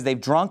 Because they've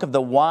drunk of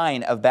the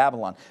wine of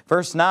Babylon.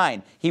 Verse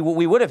 9,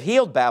 "We would have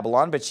healed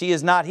Babylon, but she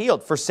is not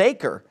healed.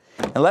 Forsake her.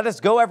 And let us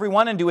go every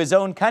one into his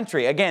own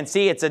country." Again,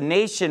 see, it's a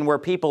nation where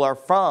people are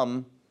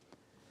from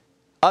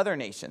other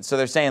nations. So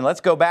they're saying, let's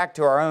go back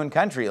to our own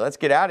country. Let's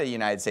get out of the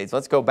United States.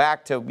 Let's go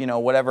back to, you know,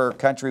 whatever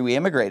country we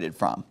immigrated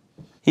from.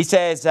 He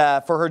says,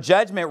 "For her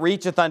judgment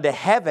reacheth unto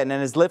heaven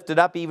and is lifted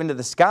up even to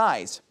the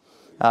skies."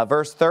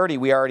 Verse 30,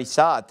 we already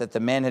saw it, that the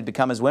men had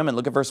become as women.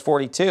 Look at verse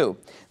 42.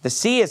 "The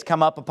sea has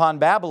come up upon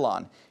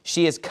Babylon.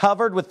 She is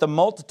covered with the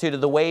multitude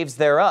of the waves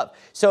thereof."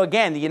 So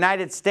again, the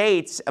United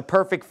States, a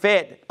perfect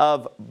fit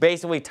of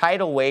basically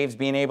tidal waves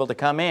being able to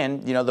come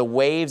in, you know, the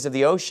waves of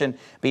the ocean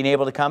being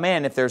able to come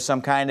in if there's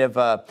some kind of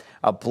a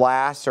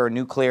blast or a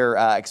nuclear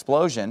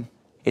explosion.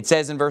 It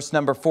says in verse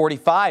number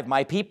 45,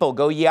 "My people,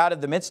 go ye out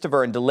of the midst of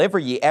her, and deliver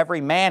ye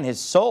every man his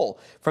soul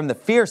from the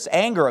fierce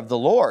anger of the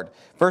Lord."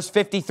 Verse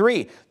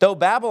 53, "Though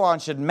Babylon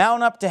should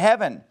mount up to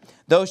heaven,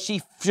 though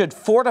she should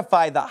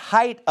fortify the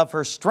height of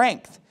her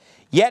strength,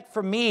 yet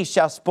from me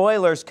shall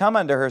spoilers come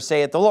unto her,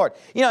 saith the Lord."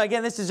 You know,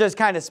 again, this is just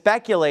kind of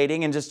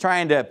speculating and just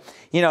trying to,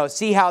 you know,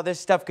 see how this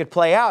stuff could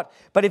play out.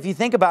 But if you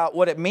think about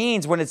what it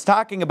means when it's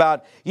talking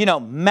about, you know,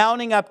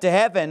 mounting up to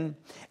heaven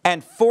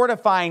and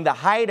fortifying the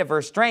height of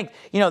her strength,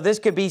 you know, this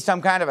could be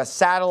some kind of a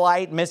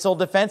satellite missile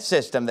defense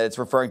system that it's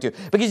referring to.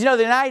 Because, you know,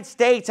 the United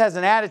States has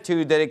an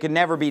attitude that it could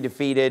never be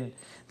defeated,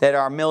 that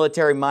our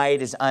military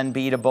might is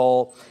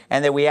unbeatable,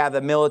 and that we have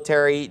the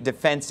military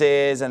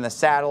defenses and the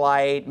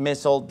satellite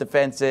missile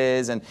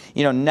defenses, and,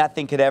 you know,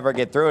 nothing could ever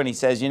get through. And he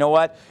says, you know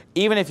what?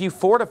 Even if you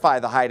fortify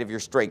the height of your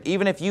strength,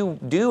 even if you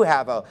do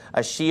have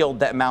a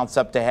shield that mounts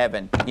up to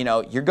heaven, you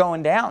know, you're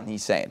going down,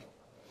 he's saying.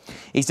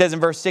 He says in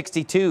verse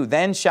 62,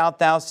 "Then shalt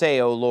thou say,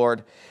 O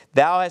Lord,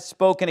 thou hast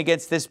spoken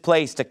against this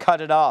place to cut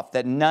it off,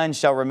 that none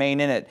shall remain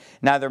in it,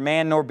 neither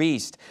man nor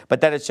beast,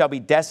 but that it shall be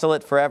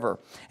desolate forever.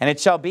 And it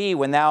shall be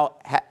when thou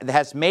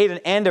hast made an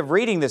end of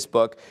reading this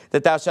book,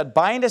 that thou shalt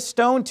bind a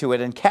stone to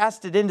it and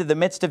cast it into the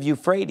midst of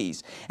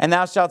Euphrates. And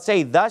thou shalt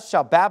say, thus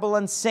shall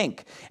Babylon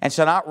sink, and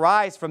shall not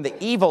rise from the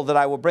evil that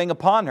I will bring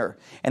upon her.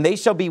 And they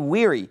shall be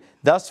weary.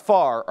 Thus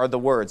far are the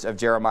words of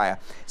Jeremiah.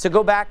 So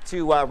go back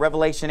to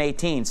Revelation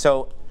 18.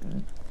 So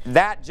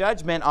that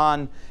judgment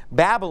on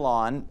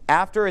Babylon,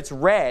 after it's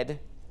read,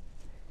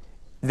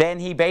 then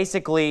he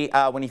basically,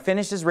 when he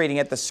finishes reading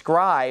it, the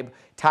scribe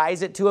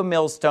ties it to a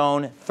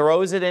millstone,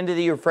 throws it into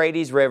the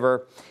Euphrates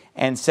River,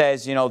 and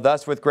says, you know,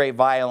 thus with great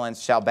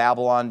violence shall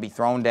Babylon be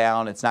thrown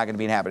down. It's not going to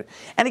be inhabited.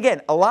 And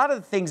again, a lot of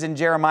the things in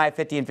Jeremiah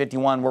 50 and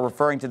 51 were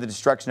referring to the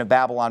destruction of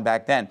Babylon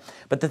back then.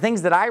 But the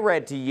things that I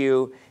read to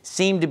you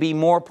seem to be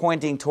more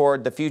pointing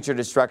toward the future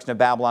destruction of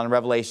Babylon in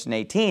Revelation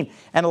 18.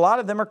 And a lot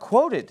of them are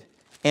quoted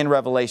in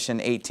Revelation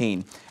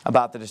 18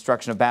 about the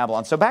destruction of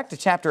Babylon. So back to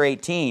chapter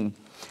 18.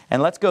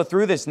 And let's go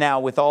through this now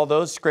with all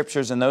those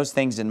scriptures and those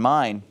things in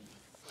mind.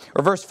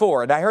 Or verse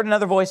 4, and I heard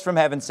another voice from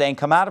heaven saying,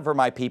 come out of her,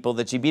 my people,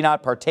 that ye be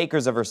not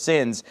partakers of her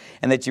sins,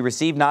 and that ye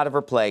receive not of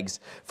her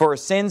plagues. For her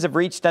sins have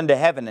reached unto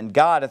heaven, and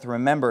God hath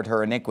remembered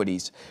her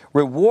iniquities.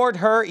 Reward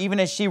her even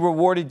as she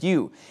rewarded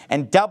you,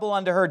 and double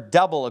unto her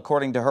double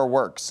according to her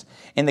works.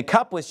 In the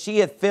cup which she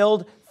hath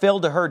filled, fill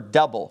to her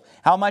double.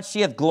 How much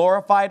she hath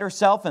glorified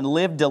herself and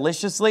lived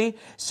deliciously,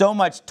 so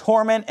much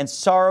torment and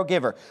sorrow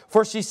give her.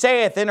 For she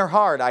saith in her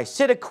heart, I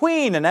sit a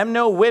queen, and am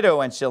no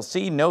widow, and shall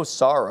see no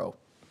sorrow.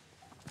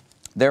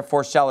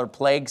 Therefore shall her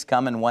plagues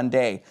come in one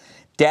day,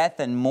 death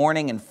and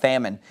mourning and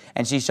famine,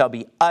 and she shall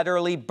be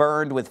utterly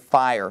burned with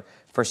fire,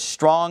 for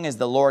strong is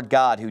the Lord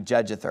God who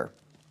judgeth her.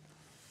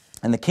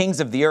 And the kings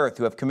of the earth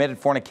who have committed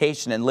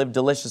fornication and lived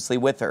deliciously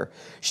with her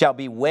shall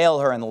bewail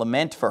her and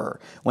lament for her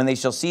when they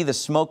shall see the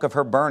smoke of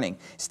her burning,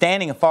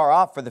 standing afar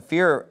off for the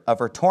fear of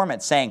her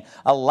torment, saying,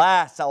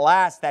 alas,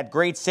 alas, that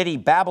great city,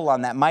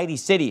 Babylon, that mighty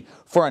city,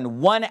 for in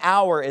 1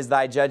 hour is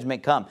thy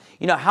judgment come.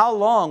 You know, how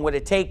long would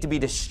it take to be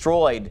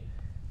destroyed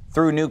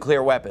through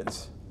nuclear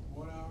weapons?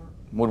 1 hour.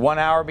 Would 1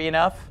 hour be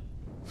enough?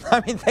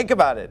 I mean, think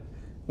about it.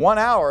 1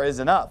 hour is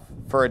enough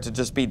for it to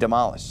just be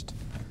demolished.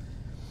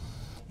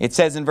 It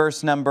says in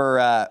verse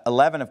number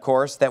 11, of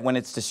course, that when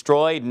it's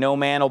destroyed, no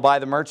man will buy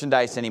the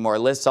merchandise anymore. It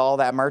lists all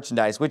that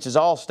merchandise, which is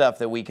all stuff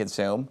that we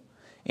consume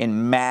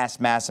in mass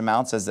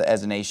amounts as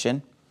a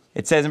nation.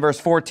 It says in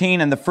verse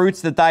 14, and the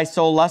fruits that thy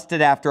soul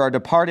lusted after are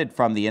departed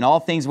from thee, and all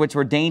things which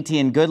were dainty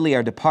and goodly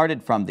are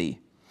departed from thee.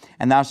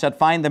 And thou shalt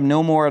find them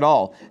no more at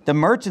all. The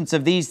merchants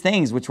of these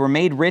things, which were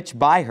made rich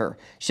by her,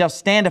 shall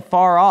stand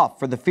afar off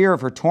for the fear of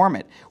her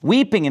torment,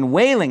 weeping and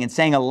wailing and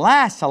saying,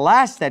 alas,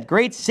 alas, that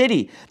great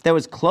city that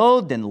was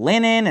clothed in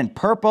linen and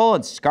purple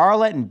and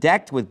scarlet and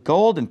decked with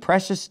gold and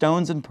precious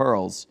stones and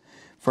pearls.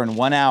 For in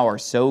 1 hour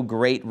so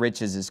great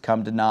riches is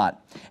come to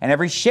naught. And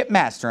every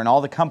shipmaster and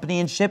all the company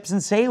in ships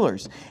and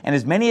sailors, and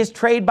as many as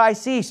trade by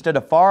sea, stood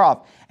afar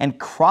off, and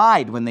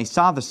cried when they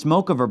saw the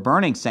smoke of her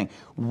burning, saying,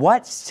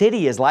 what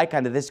city is like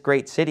unto this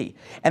great city?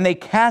 And they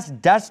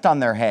cast dust on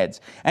their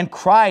heads, and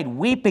cried,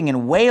 weeping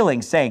and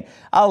wailing, saying,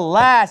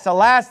 alas,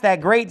 alas,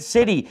 that great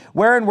city,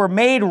 wherein were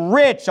made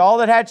rich all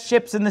that had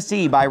ships in the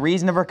sea, by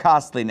reason of her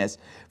costliness.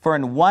 For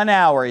in 1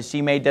 hour is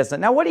she made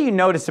desolate. Now, what do you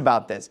notice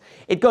about this?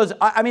 It goes,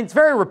 I mean, it's a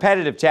very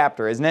repetitive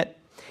chapter, isn't it?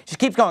 Just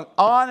keeps going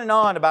on and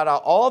on about how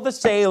all the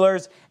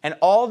sailors and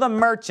all the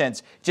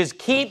merchants just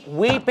keep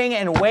weeping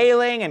and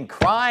wailing and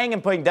crying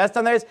and putting dust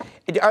on theirs.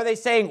 Are they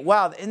saying,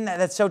 wow,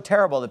 that's so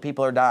terrible that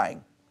people are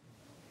dying?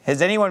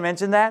 Has anyone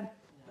mentioned that?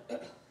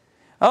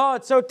 Oh,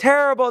 it's so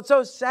terrible. It's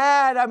so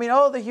sad. I mean,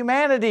 oh, the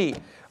humanity.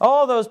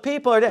 All those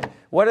people are dead.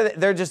 What are they?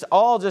 They're just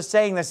all just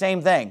saying the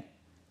same thing.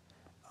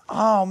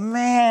 Oh,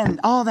 man,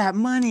 all that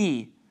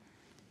money,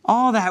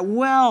 all that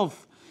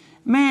wealth.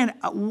 Man,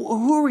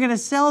 who are we going to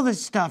sell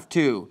this stuff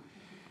to?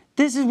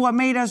 This is what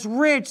made us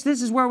rich.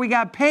 This is where we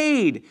got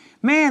paid.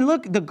 Man,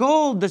 look, the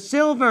gold, the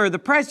silver, the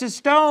precious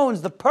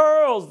stones, the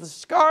pearls, the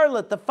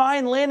scarlet, the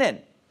fine linen.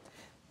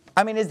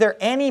 I mean, is there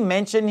any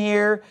mention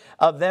here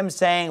of them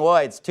saying, well,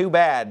 it's too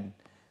bad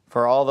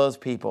for all those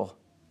people.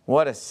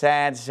 What a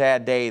sad,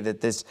 sad day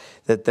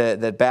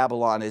that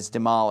Babylon is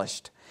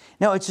demolished.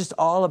 No, it's just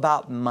all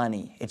about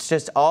money. It's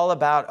just all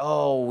about,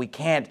 oh, we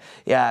can't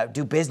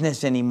do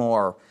business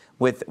anymore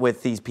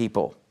with these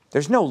people.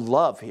 There's no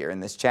love here in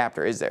this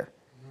chapter, is there?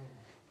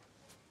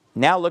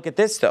 Now look at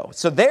this, though.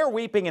 So they're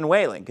weeping and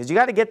wailing, because you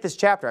got to get this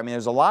chapter. I mean,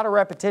 there's a lot of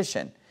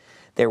repetition.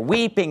 They're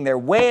weeping, they're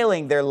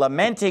wailing, they're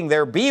lamenting,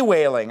 they're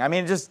bewailing. I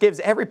mean, it just gives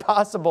every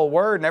possible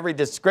word and every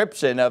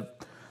description of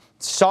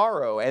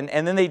sorrow. And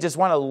then they just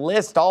want to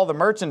list all the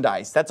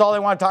merchandise. That's all they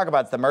want to talk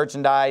about. It's the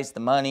merchandise,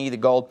 the money, the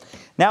gold.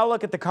 Now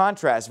look at the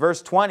contrast.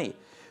 Verse 20.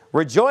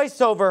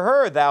 Rejoice over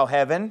her, thou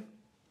heaven,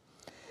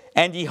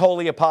 and ye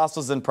holy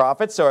apostles and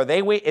prophets. So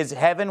is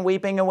heaven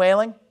weeping and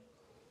wailing?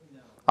 No.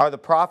 Are the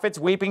prophets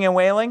weeping and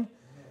wailing?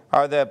 No.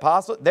 Are the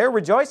apostles? They're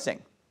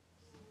rejoicing.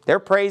 They're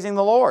praising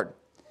the Lord.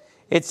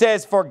 It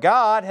says, for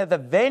God hath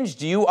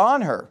avenged you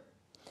on her.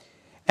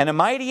 And a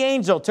mighty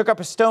angel took up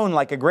a stone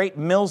like a great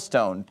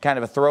millstone, kind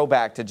of a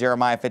throwback to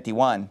Jeremiah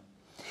 51.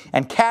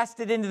 and cast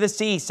it into the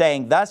sea,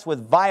 saying, thus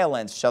with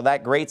violence shall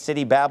that great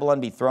city Babylon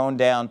be thrown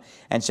down,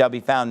 and shall be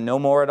found no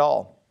more at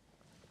all.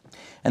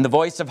 And the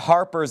voice of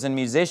harpers and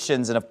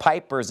musicians and of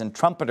pipers and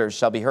trumpeters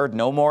shall be heard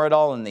no more at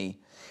all in thee.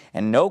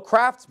 And no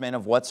craftsman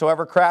of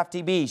whatsoever craft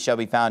he be shall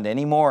be found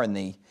any more in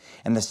thee.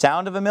 And the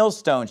sound of a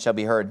millstone shall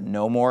be heard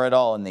no more at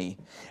all in thee.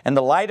 And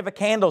the light of a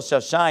candle shall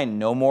shine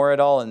no more at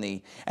all in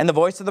thee. And the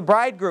voice of the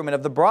bridegroom and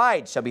of the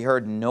bride shall be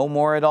heard no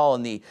more at all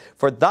in thee.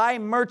 For thy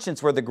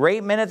merchants were the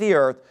great men of the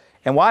earth.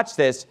 And watch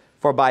this.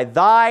 For by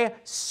thy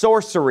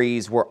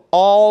sorceries were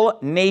all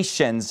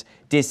nations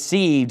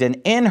deceived, and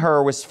in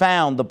her was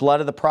found the blood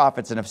of the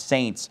prophets and of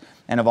saints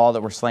and of all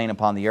that were slain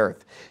upon the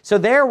earth. So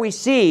there we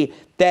see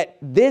that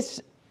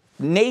this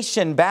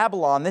nation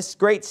Babylon, this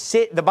great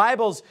city, the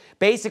Bible's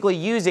basically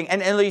using,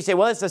 and you say,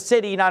 well, it's a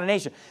city, not a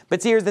nation.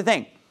 But see, here's the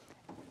thing.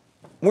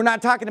 We're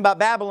not talking about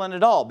Babylon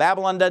at all.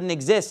 Babylon doesn't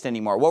exist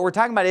anymore. What we're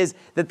talking about is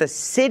that the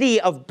city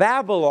of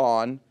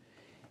Babylon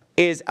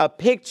is a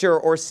picture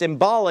or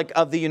symbolic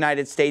of the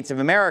United States of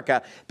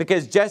America,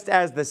 because just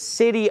as the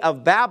city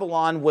of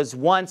Babylon was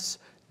once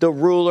the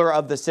ruler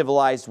of the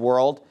civilized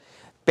world,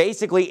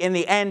 basically in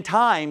the end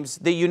times,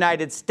 the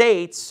United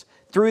States,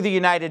 through the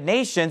United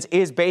Nations,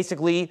 is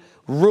basically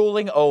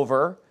ruling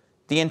over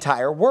the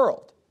entire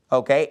world,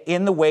 okay?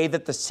 In the way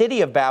that the city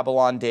of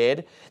Babylon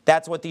did,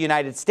 that's what the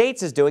United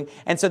States is doing.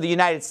 And so the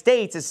United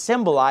States is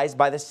symbolized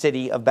by the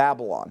city of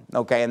Babylon,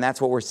 okay? And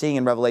that's what we're seeing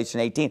in Revelation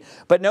 18.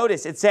 But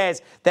notice, it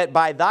says that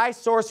by thy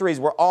sorceries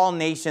were all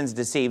nations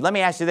deceived. Let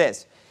me ask you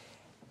this.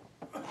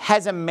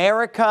 Has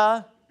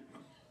America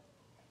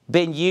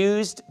been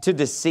used to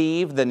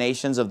deceive the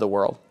nations of the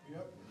world?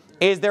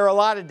 Is there a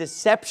lot of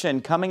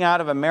deception coming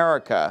out of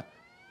America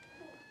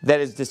that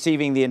is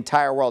deceiving the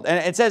entire world?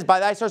 And it says, by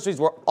thy sorceries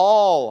were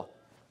all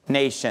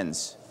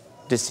nations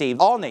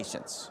deceived. All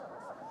nations.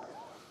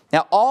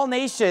 Now, all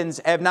nations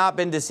have not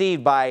been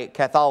deceived by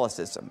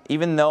Catholicism,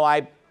 even though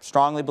I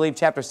strongly believe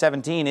chapter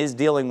 17 is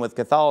dealing with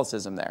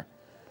Catholicism there.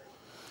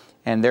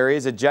 And there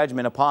is a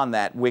judgment upon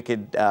that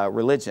wicked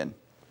religion.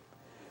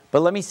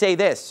 But let me say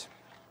this.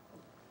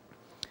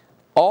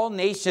 All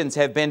nations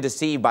have been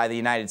deceived by the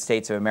United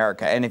States of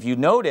America. And if you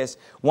notice,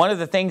 one of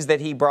the things that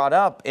he brought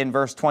up in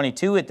verse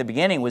 22 at the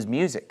beginning was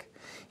music.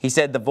 He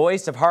said, the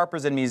voice of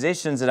harpers and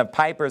musicians and of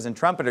pipers and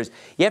trumpeters.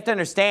 You have to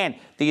understand,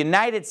 the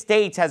United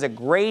States has a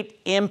great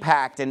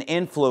impact and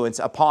influence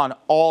upon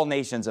all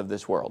nations of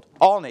this world.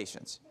 All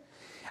nations.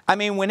 I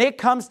mean, when it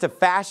comes to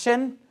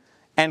fashion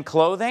and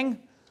clothing,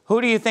 who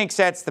do you think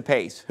sets the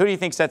pace? Who do you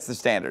think sets the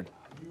standard?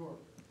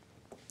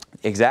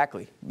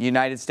 Exactly.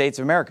 United States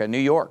of America, New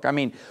York. I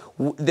mean,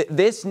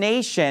 this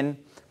nation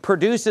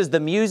produces the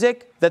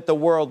music that the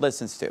world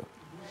listens to.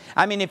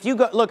 I mean, if you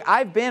go, look,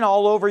 I've been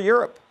all over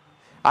Europe.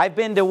 I've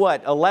been to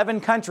what,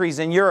 11 countries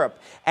in Europe.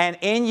 And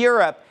in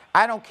Europe,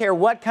 I don't care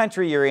what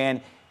country you're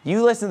in,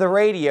 you listen to the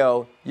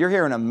radio, you're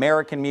hearing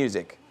American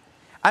music.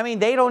 I mean,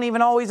 they don't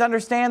even always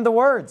understand the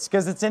words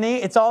because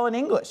it's all in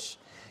English.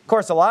 Of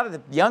course, a lot of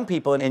the young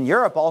people in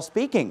Europe all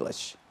speak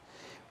English.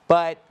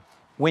 But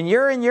when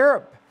you're in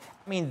Europe,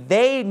 I mean,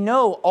 they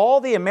know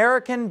all the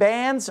American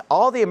bands,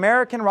 all the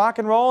American rock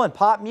and roll and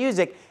pop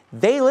music.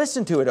 They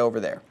listen to it over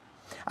there.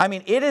 I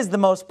mean, it is the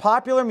most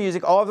popular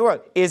music all over the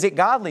world. Is it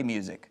godly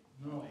music?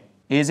 No.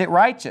 Is it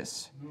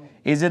righteous? No.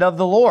 Is it of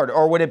the Lord?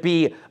 Or would it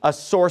be a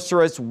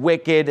sorcerous,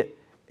 wicked,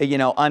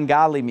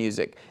 ungodly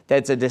music?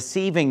 That's a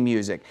deceiving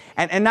music.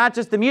 And not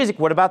just the music.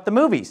 What about the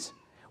movies?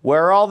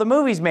 Where are all the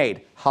movies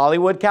made?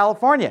 Hollywood,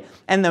 California.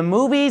 And the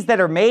movies that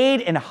are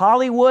made in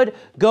Hollywood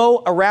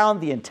go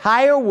around the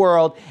entire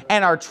world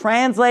and are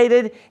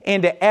translated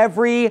into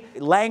every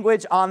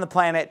language on the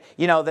planet,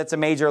 that's a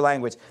major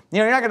language.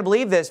 You're not going to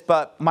believe this,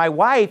 but my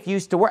wife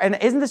used to work, and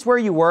isn't this where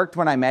you worked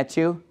when I met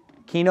you?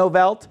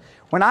 Kinovelt?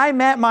 When I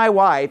met my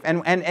wife,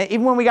 and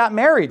even when we got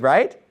married,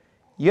 right?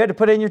 You had to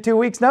put in your 2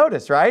 weeks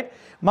notice, right?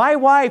 My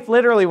wife,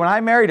 literally, when I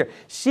married her,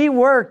 she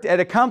worked at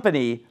a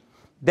company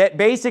that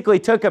basically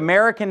took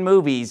American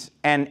movies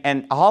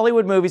and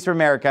Hollywood movies from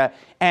America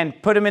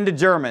and put them into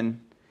German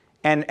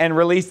and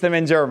released them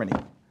in Germany.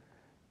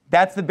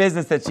 That's the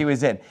business that she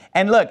was in.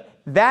 And look,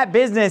 that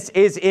business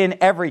is in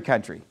every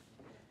country.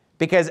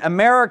 Because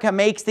America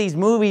makes these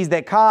movies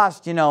that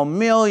cost,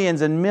 millions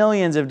and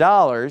millions of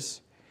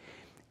dollars.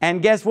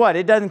 And guess what?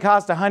 It doesn't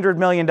cost $100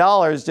 million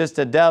just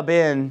to dub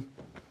in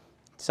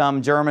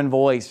some German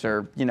voice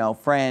or,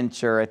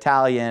 French or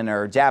Italian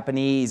or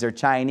Japanese or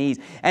Chinese.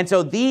 And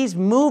so these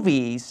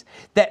movies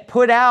that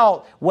put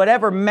out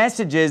whatever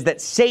messages that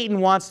Satan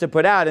wants to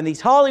put out, and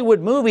these Hollywood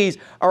movies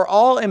are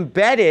all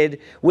embedded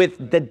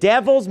with the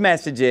devil's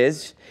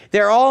messages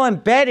They're all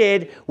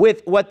embedded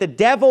with what the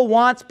devil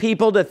wants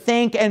people to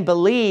think and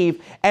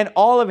believe, and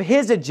all of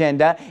his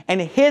agenda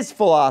and his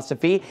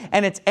philosophy,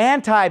 and it's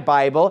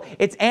anti-Bible,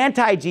 it's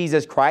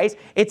anti-Jesus Christ,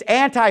 it's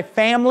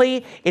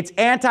anti-family, it's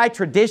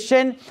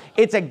anti-tradition,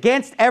 it's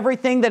against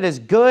everything that is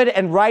good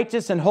and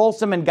righteous and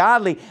wholesome and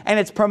godly, and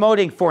it's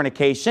promoting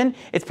fornication,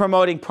 it's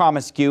promoting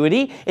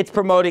promiscuity, it's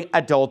promoting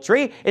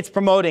adultery, it's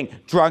promoting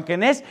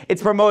drunkenness,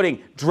 it's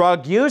promoting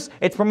drug use,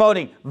 it's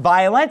promoting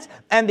violence,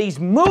 and these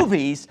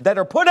movies that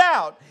are put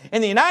out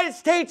in the United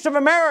States of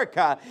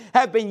America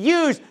have been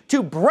used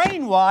to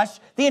brainwash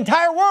the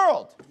entire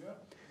world.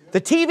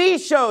 The TV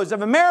shows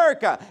of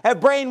America have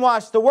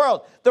brainwashed the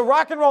world. The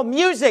rock and roll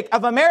music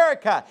of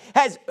America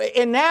has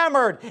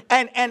enamored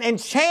and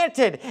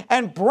enchanted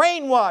and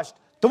brainwashed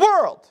the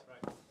world.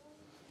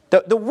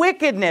 The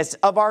wickedness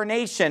of our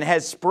nation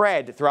has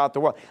spread throughout the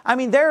world. I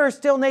mean, there are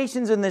still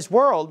nations in this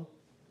world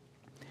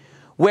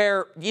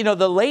where, you know,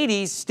 the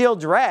ladies still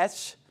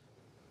dress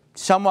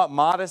somewhat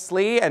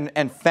modestly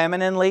and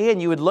femininely, and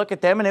you would look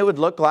at them and it would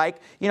look like,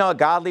 you know, a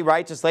godly,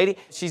 righteous lady.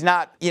 She's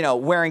not, you know,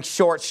 wearing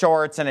short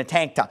shorts and a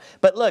tank top.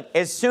 But look,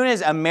 as soon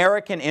as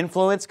American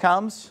influence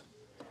comes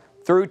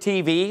through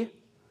TV,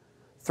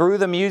 through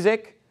the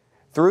music,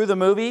 through the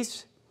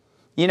movies,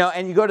 you know,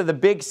 and you go to the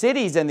big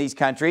cities in these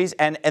countries,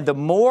 and the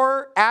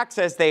more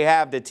access they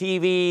have to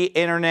TV,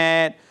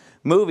 internet,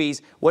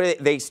 movies,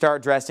 they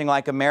start dressing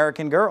like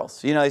American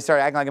girls. You know, they start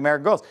acting like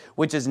American girls,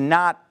 which is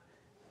not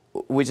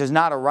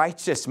a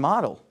righteous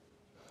model.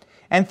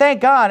 And thank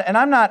God, and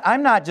I'm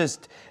not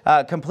just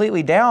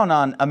completely down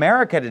on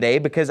America today,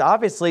 because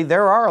obviously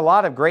there are a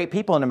lot of great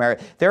people in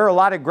America. There are a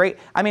lot of great,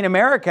 I mean,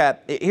 America,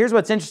 here's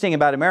what's interesting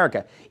about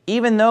America.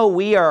 Even though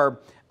we are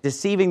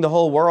deceiving the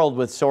whole world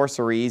with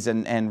sorceries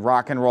and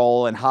rock and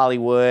roll and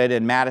Hollywood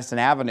and Madison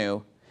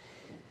Avenue,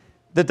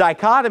 the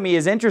dichotomy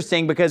is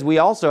interesting because we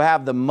also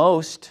have the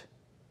most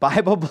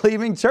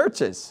Bible-believing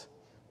churches.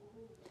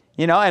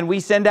 You know, and we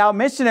send out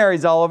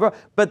missionaries all over.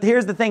 But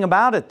here's the thing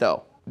about it,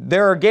 though.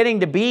 There are getting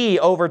to be,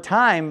 over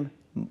time,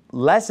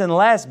 less and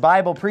less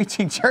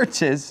Bible-preaching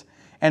churches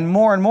and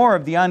more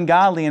of the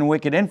ungodly and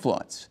wicked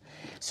influence.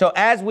 So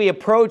as we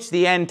approach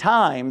the end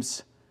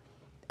times,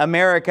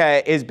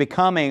 America is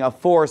becoming a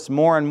force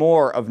more and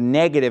more of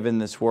negative in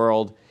this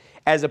world,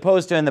 as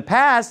opposed to in the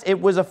past, it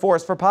was a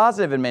force for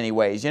positive in many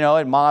ways. You know,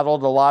 it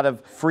modeled a lot of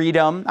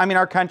freedom. I mean,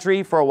 our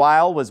country for a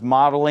while was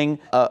modeling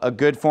a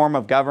good form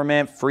of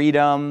government,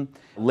 freedom,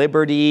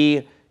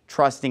 liberty,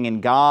 trusting in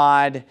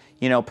God,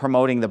 you know,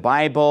 promoting the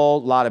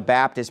Bible, a lot of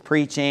Baptist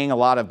preaching, a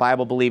lot of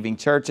Bible-believing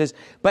churches.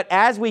 But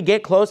as we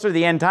get closer to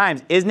the end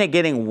times, isn't it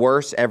getting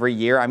worse every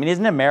year? I mean,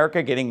 isn't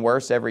America getting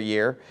worse every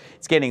year?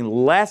 It's getting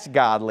less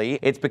godly.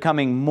 It's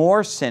becoming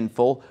more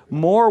sinful,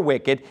 more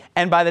wicked.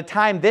 And by the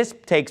time this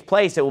takes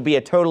place, it will be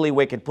a totally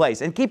wicked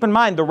place. And keep in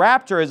mind, the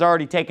rapture has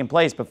already taken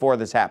place before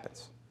this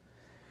happens.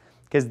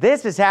 Because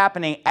this is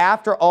happening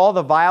after all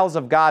the vials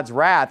of God's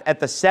wrath. At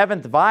the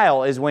seventh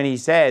vial is when he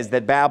says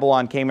that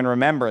Babylon came in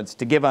remembrance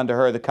to give unto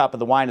her the cup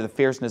of the wine of the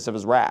fierceness of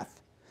his wrath.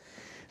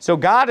 So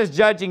God is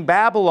judging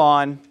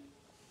Babylon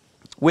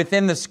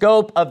within the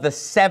scope of the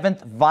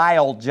seventh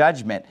vial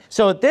judgment.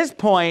 So at this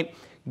point,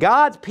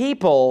 God's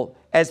people,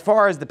 as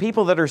far as the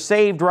people that are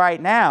saved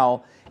right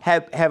now,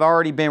 have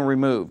already been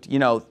removed, you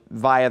know,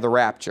 via the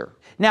rapture.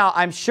 Now,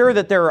 I'm sure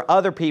that there are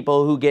other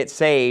people who get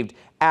saved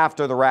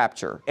after the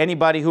rapture.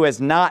 Anybody who has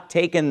not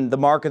taken the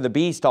mark of the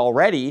beast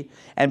already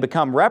and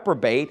become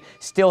reprobate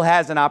still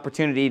has an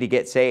opportunity to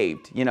get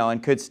saved, you know,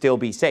 and could still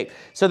be saved.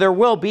 So there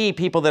will be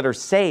people that are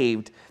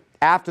saved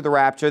after the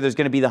rapture. There's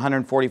going to be the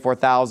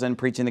 144,000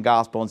 preaching the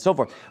gospel and so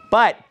forth.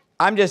 But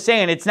I'm just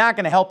saying, it's not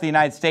going to help the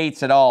United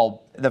States at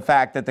all, the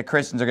fact that the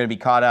Christians are going to be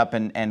caught up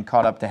and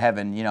caught up to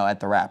heaven, you know,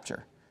 at the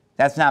rapture.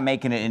 That's not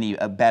making it any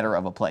better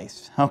of a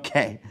place.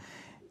 Okay.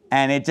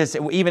 And it just,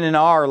 even in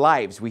our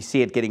lives, we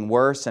see it getting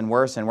worse and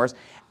worse and worse.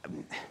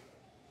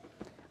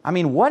 I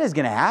mean, what is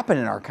going to happen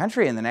in our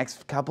country in the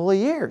next couple of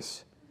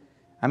years?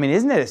 I mean,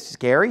 isn't it a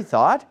scary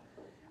thought?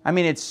 I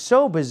mean, it's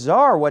so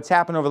bizarre what's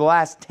happened over the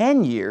last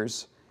 10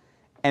 years,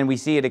 and we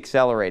see it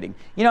accelerating.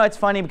 You know, it's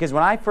funny because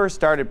when I first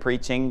started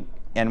preaching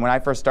and when I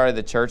first started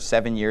the church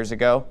 7 years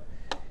ago,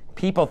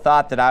 people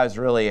thought that I was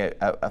really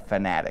a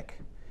fanatic.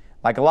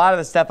 Like a lot of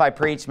the stuff I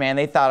preached, man,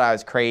 they thought I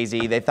was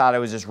crazy. They thought I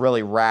was just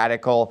really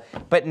radical.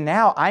 But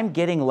now I'm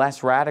getting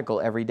less radical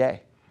every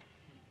day.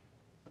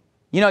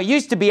 You know, it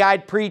used to be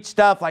I'd preach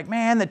stuff like,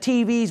 man, the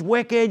TV's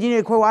wicked. You need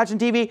to quit watching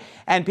TV.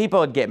 And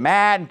people would get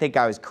mad and think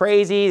I was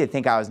crazy. They'd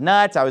think I was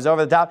nuts. I was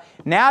over the top.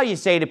 Now you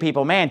say to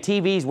people, man,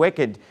 TV's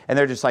wicked. And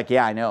they're just like,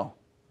 yeah, I know.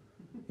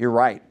 You're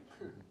right.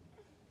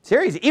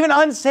 Seriously, even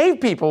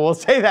unsaved people will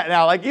say that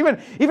now. Like even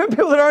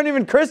people that aren't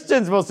even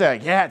Christians will say,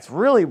 like, yeah, it's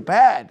really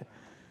bad.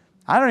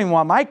 I don't even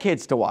want my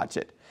kids to watch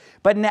it.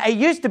 But now, it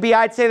used to be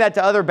I'd say that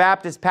to other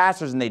Baptist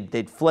pastors and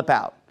they'd flip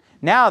out.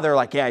 Now they're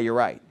like, yeah, you're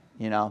right,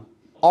 you know.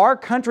 Our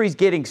country's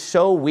getting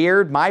so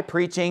weird, my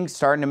preaching's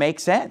starting to make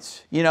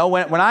sense. You know,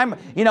 when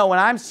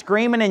I'm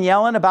screaming and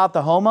yelling about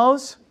the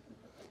homos,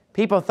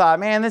 people thought,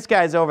 man, this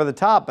guy's over the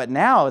top. But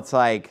now it's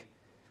like,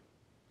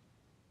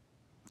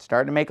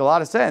 Starting to make a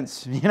lot of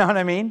sense. You know what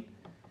I mean?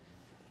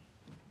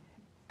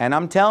 And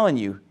I'm telling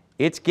you,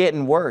 it's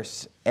getting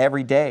worse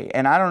every day.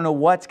 And I don't know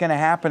what's going to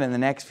happen in the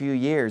next few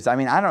years. I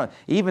mean, I don't,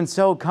 even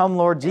so, come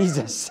Lord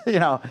Jesus. You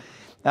know,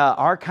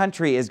 our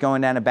country is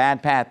going down a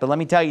bad path. But let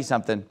me tell you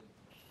something.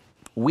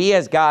 We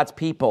as God's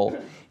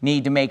people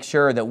need to make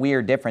sure that we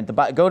are different.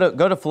 Go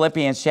to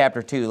Philippians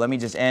chapter 2. Let me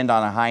just end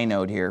on a high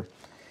note here,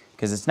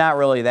 because it's not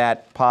really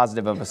that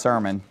positive of a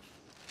sermon.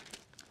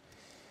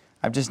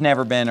 I've just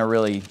never been a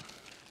really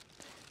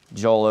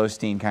Joel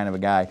Osteen kind of a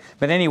guy.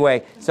 But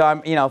anyway, so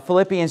I'm,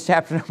 Philippians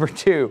chapter number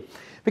 2.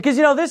 Because,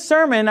 this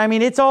sermon, I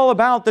mean, it's all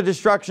about the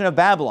destruction of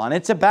Babylon.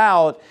 It's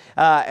about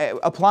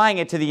applying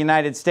it to the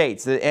United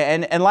States.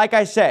 And like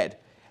I said,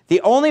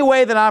 the only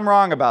way that I'm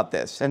wrong about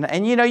this,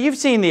 and you've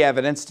seen the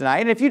evidence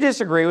tonight, and if you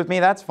disagree with me,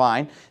 that's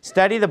fine.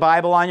 Study the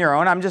Bible on your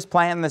own. I'm just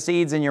planting the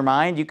seeds in your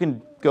mind. You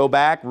can go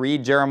back,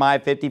 read Jeremiah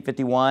 50,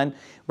 51,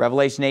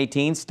 Revelation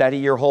 18, study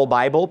your whole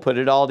Bible, put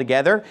it all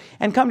together,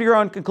 and come to your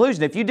own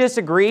conclusion. If you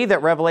disagree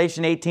that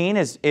Revelation 18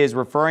 is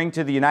referring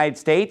to the United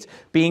States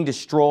being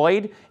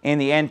destroyed in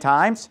the end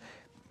times,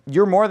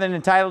 you're more than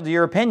entitled to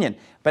your opinion.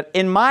 But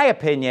in my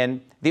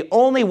opinion, the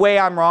only way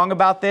I'm wrong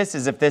about this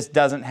is if this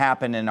doesn't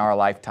happen in our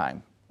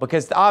lifetime.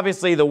 Because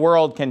obviously the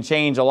world can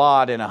change a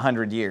lot in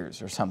 100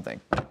 years or something.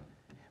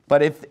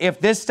 But if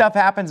this stuff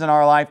happens in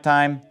our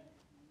lifetime,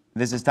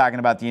 this is talking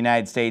about the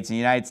United States. The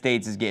United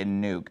States is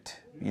getting nuked.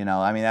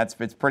 I mean,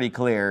 it's pretty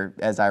clear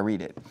as I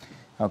read it.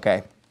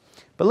 Okay.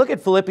 But look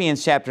at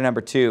Philippians chapter number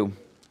 2.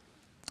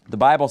 The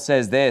Bible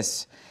says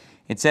this.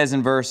 It says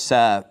in verse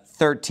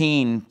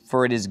 13,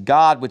 "For it is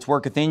God which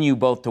worketh in you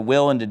both to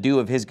will and to do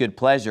of His good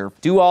pleasure.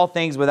 Do all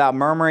things without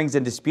murmurings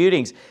and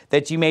disputings,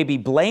 that you may be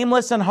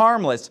blameless and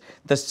harmless,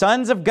 the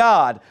sons of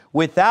God,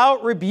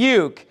 without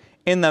rebuke,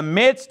 in the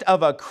midst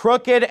of a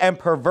crooked and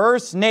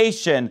perverse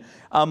nation,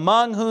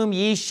 among whom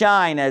ye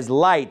shine as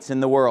lights in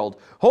the world,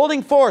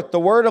 holding forth the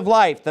word of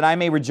life, that I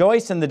may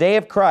rejoice in the day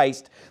of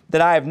Christ, that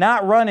I have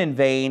not run in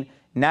vain,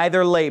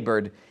 neither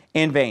labored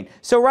in vain."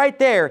 So right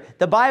there,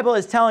 the Bible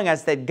is telling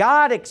us that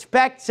God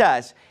expects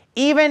us,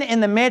 even in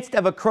the midst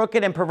of a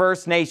crooked and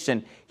perverse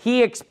nation,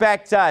 He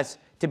expects us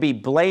to be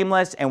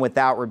blameless and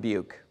without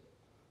rebuke.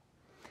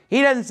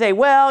 He doesn't say,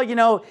 well,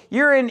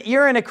 you're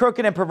in a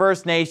crooked and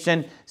perverse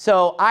nation,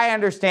 so I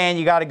understand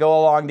you got to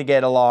go along to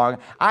get along.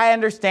 I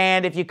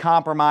understand if you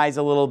compromise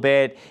a little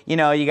bit, you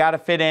got to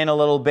fit in a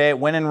little bit.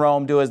 When in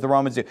Rome, do as the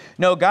Romans do.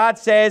 No, God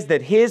says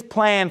that His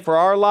plan for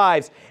our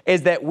lives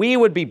is that we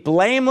would be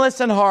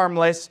blameless and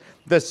harmless,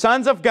 the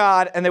sons of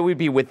God, and that we'd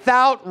be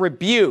without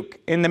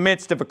rebuke in the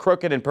midst of a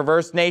crooked and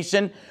perverse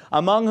nation,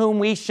 among whom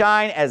we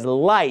shine as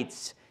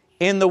lights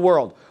in the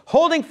world,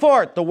 holding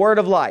forth the word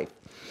of life.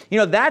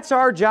 That's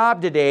our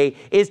job today,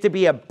 is to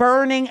be a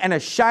burning and a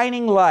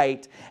shining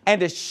light, and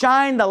to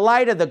shine the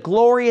light of the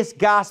glorious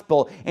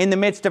gospel in the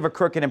midst of a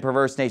crooked and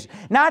perverse nation.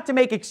 Not to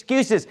make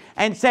excuses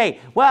and say,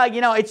 well,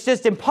 it's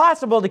just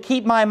impossible to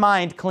keep my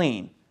mind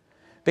clean.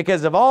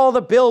 Because of all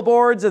the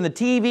billboards and the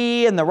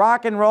TV and the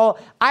rock and roll,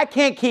 I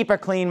can't keep a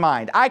clean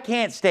mind. I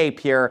can't stay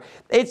pure.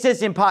 It's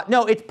just impossible.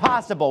 No, it's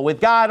possible.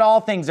 With God,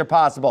 all things are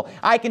possible.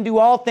 I can do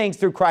all things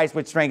through Christ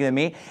which strengthens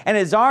me. And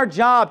it's our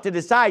job to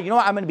decide,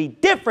 I'm going to be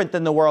different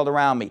than the world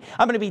around me.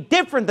 I'm going to be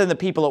different than the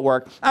people at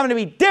work. I'm going to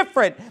be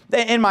different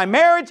in my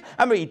marriage.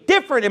 I'm going to be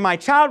different in my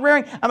child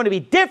rearing. I'm going to be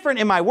different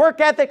in my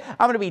work ethic.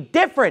 I'm going to be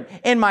different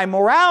in my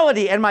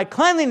morality and my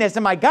cleanliness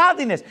and my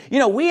godliness.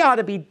 We ought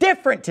to be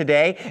different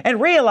today and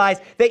realize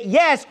that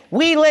yes,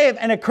 we live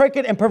in a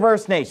crooked and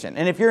perverse nation.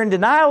 And if you're in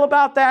denial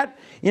about that,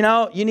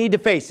 you need to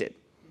face it.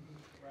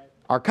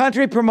 Our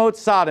country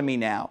promotes sodomy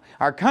now.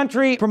 Our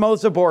country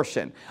promotes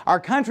abortion. Our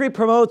country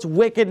promotes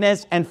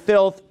wickedness and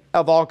filth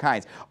of all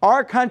kinds.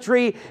 Our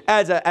country,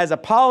 as a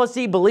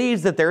policy,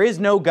 believes that there is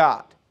no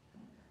God.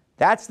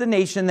 That's the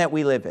nation that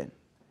we live in.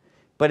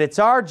 But it's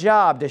our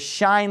job to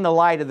shine the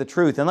light of the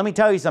truth. And let me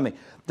tell you something.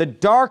 The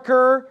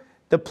darker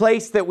the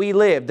place that we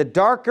live, the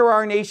darker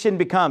our nation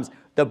becomes,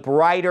 the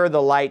brighter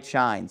the light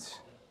shines.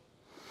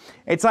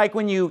 It's like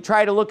when you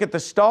try to look at the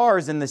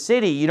stars in the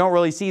city, you don't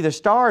really see the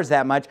stars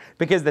that much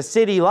because the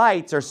city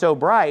lights are so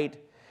bright,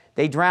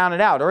 they drown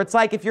it out. Or it's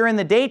like if you're in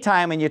the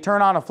daytime and you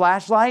turn on a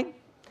flashlight.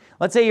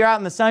 Let's say you're out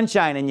in the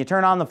sunshine and you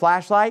turn on the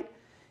flashlight.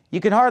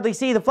 You can hardly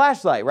see the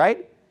flashlight,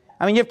 right?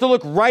 I mean, you have to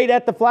look right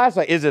at the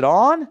flashlight. Is it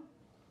on?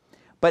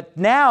 But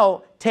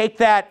now take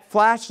that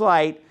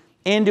flashlight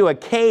into a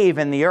cave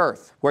in the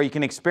earth where you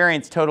can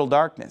experience total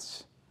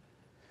darkness.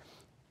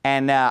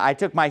 And I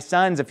took my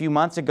sons a few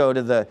months ago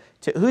to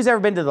who's ever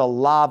been to the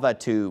lava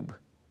tube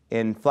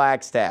in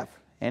Flagstaff?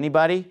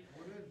 Anybody?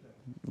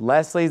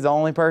 Leslie's the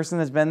only person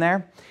that's been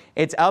there.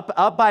 It's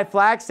up by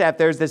Flagstaff.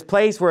 There's this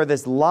place where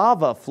this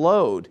lava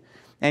flowed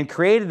and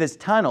created this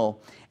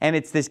tunnel. And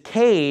it's this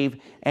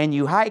cave, and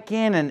you hike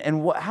in,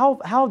 and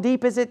how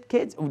deep is it,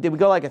 kids? Did we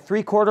go like a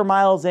 3/4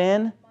 miles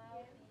in?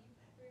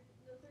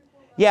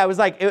 Yeah, it was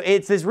like,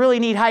 it's this really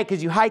neat hike,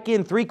 because you hike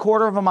in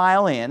 3/4 of a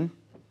mile in,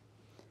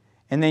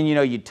 and then,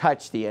 you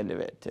touch the end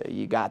of it.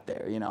 You got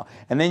there,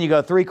 And then you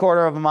go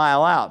 3/4 of a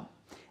mile out.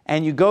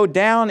 and you go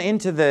down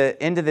into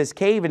this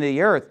cave, into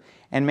the earth,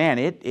 and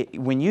man,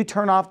 when you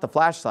turn off the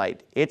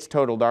flashlight, it's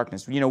total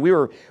darkness. You know,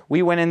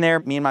 we went in there,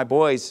 me and my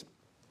boys,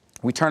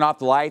 we turn off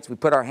the lights, we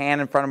put our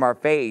hand in front of our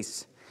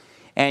face,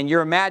 and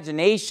your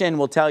imagination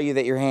will tell you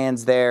that your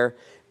hand's there,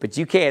 but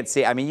you can't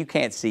see, I mean, you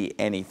can't see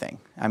anything.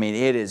 I mean,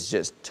 it is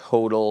just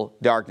total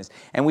darkness.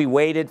 And we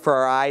waited for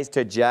our eyes to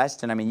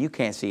adjust, and I mean, you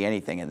can't see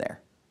anything in there.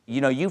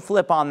 You know, you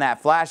flip on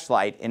that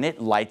flashlight, and it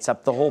lights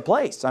up the whole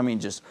place. I mean,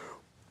 just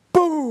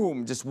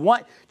boom,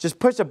 just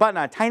push a button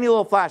on a tiny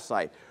little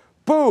flashlight.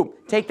 Boom,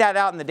 take that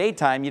out in the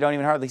daytime, you don't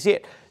even hardly see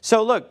it.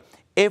 So look,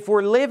 if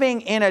we're living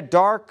in a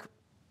dark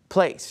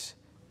place,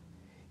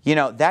 you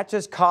know, that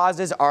just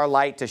causes our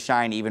light to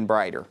shine even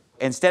brighter.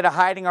 Instead of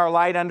hiding our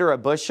light under a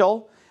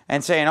bushel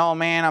and saying, oh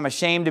man, I'm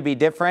ashamed to be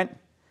different,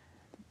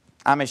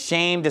 I'm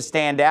ashamed to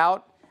stand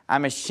out,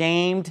 I'm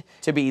ashamed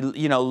to be,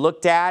 you know,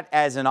 looked at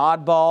as an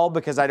oddball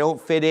because I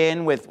don't fit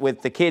in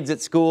with the kids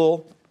at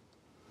school,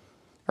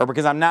 or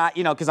because I'm not,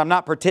 you know, because I'm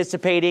not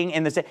participating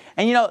in the same.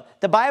 And you know,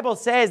 the Bible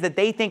says that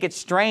they think it's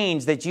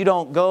strange that you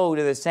don't go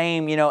to the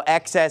same, you know,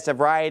 excess of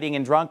rioting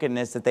and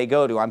drunkenness that they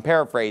go to. I'm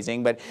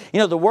paraphrasing, but you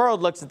know, the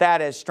world looks at that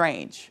as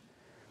strange.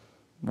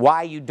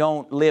 Why you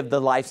don't live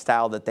the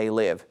lifestyle that they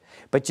live.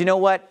 But you know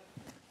what?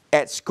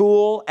 At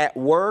school, at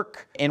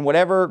work, in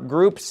whatever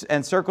groups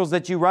and circles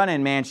that you run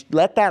in, man,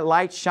 let that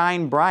light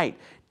shine bright.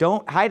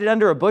 Don't hide it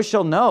under a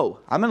bushel. No,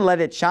 I'm going to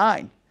let it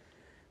shine.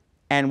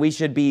 And we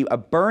should be a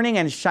burning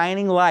and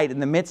shining light in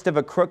the midst of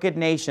a crooked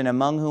nation,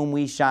 among whom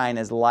we shine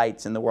as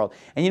lights in the world.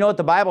 And you know what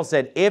the Bible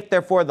said? If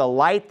therefore the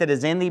light that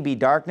is in thee be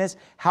darkness,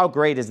 how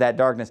great is that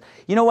darkness?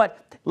 You know what?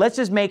 Let's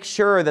just make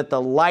sure that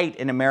the light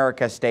in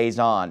America stays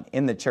on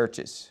in the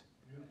churches.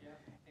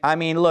 I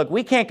mean, look,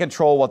 we can't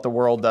control what the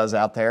world does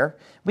out there.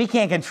 We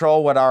can't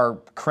control what our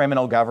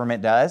criminal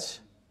government does.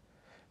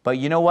 But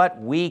you know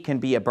what? We can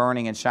be a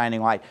burning and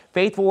shining light.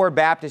 Faithful Word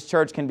Baptist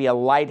Church can be a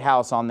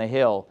lighthouse on the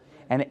hill.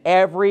 And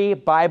every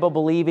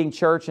Bible-believing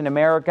church in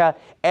America,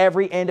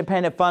 every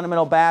independent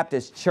fundamental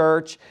Baptist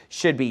church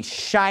should be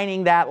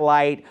shining that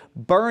light,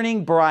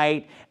 burning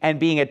bright, and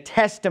being a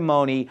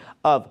testimony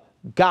of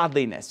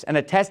godliness and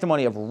a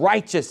testimony of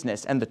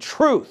righteousness and the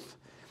truth.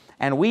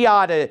 And we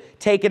ought to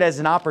take it as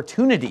an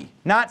opportunity,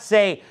 not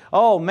say,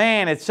 oh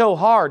man, it's so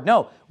hard.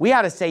 No, we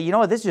ought to say, you know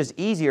what, this is just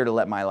easier to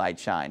let my light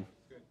shine,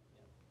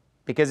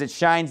 because it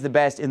shines the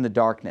best in the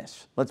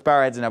darkness. Let's bow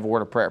our heads and have a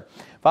word of prayer.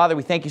 Father,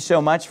 we thank you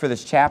so much for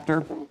this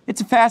chapter.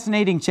 It's a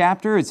fascinating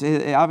chapter.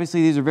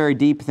 Obviously, these are very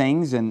deep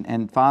things.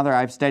 And Father,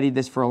 I've studied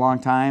this for a long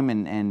time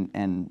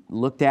and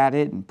looked at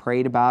it and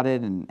prayed about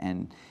it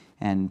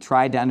and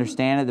tried to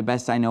understand it the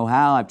best I know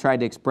how. I've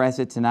tried to express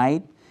it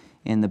tonight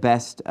in the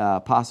best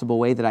possible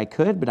way that I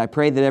could. But I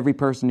pray that every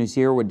person who's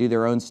here would do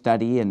their own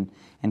study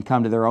and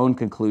come to their own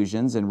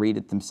conclusions and read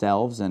it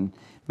themselves and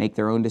make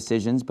their own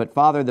decisions. But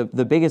Father,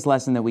 the biggest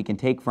lesson that we can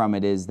take from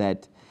it is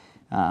that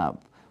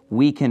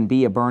we can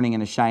be a burning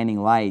and a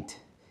shining light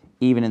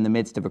even in the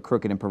midst of a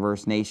crooked and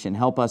perverse nation.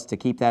 Help us to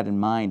keep that in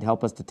mind.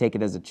 Help us to take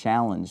it as a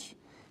challenge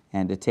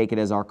and to take it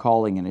as our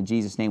calling. And in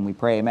Jesus' name we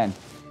pray, amen.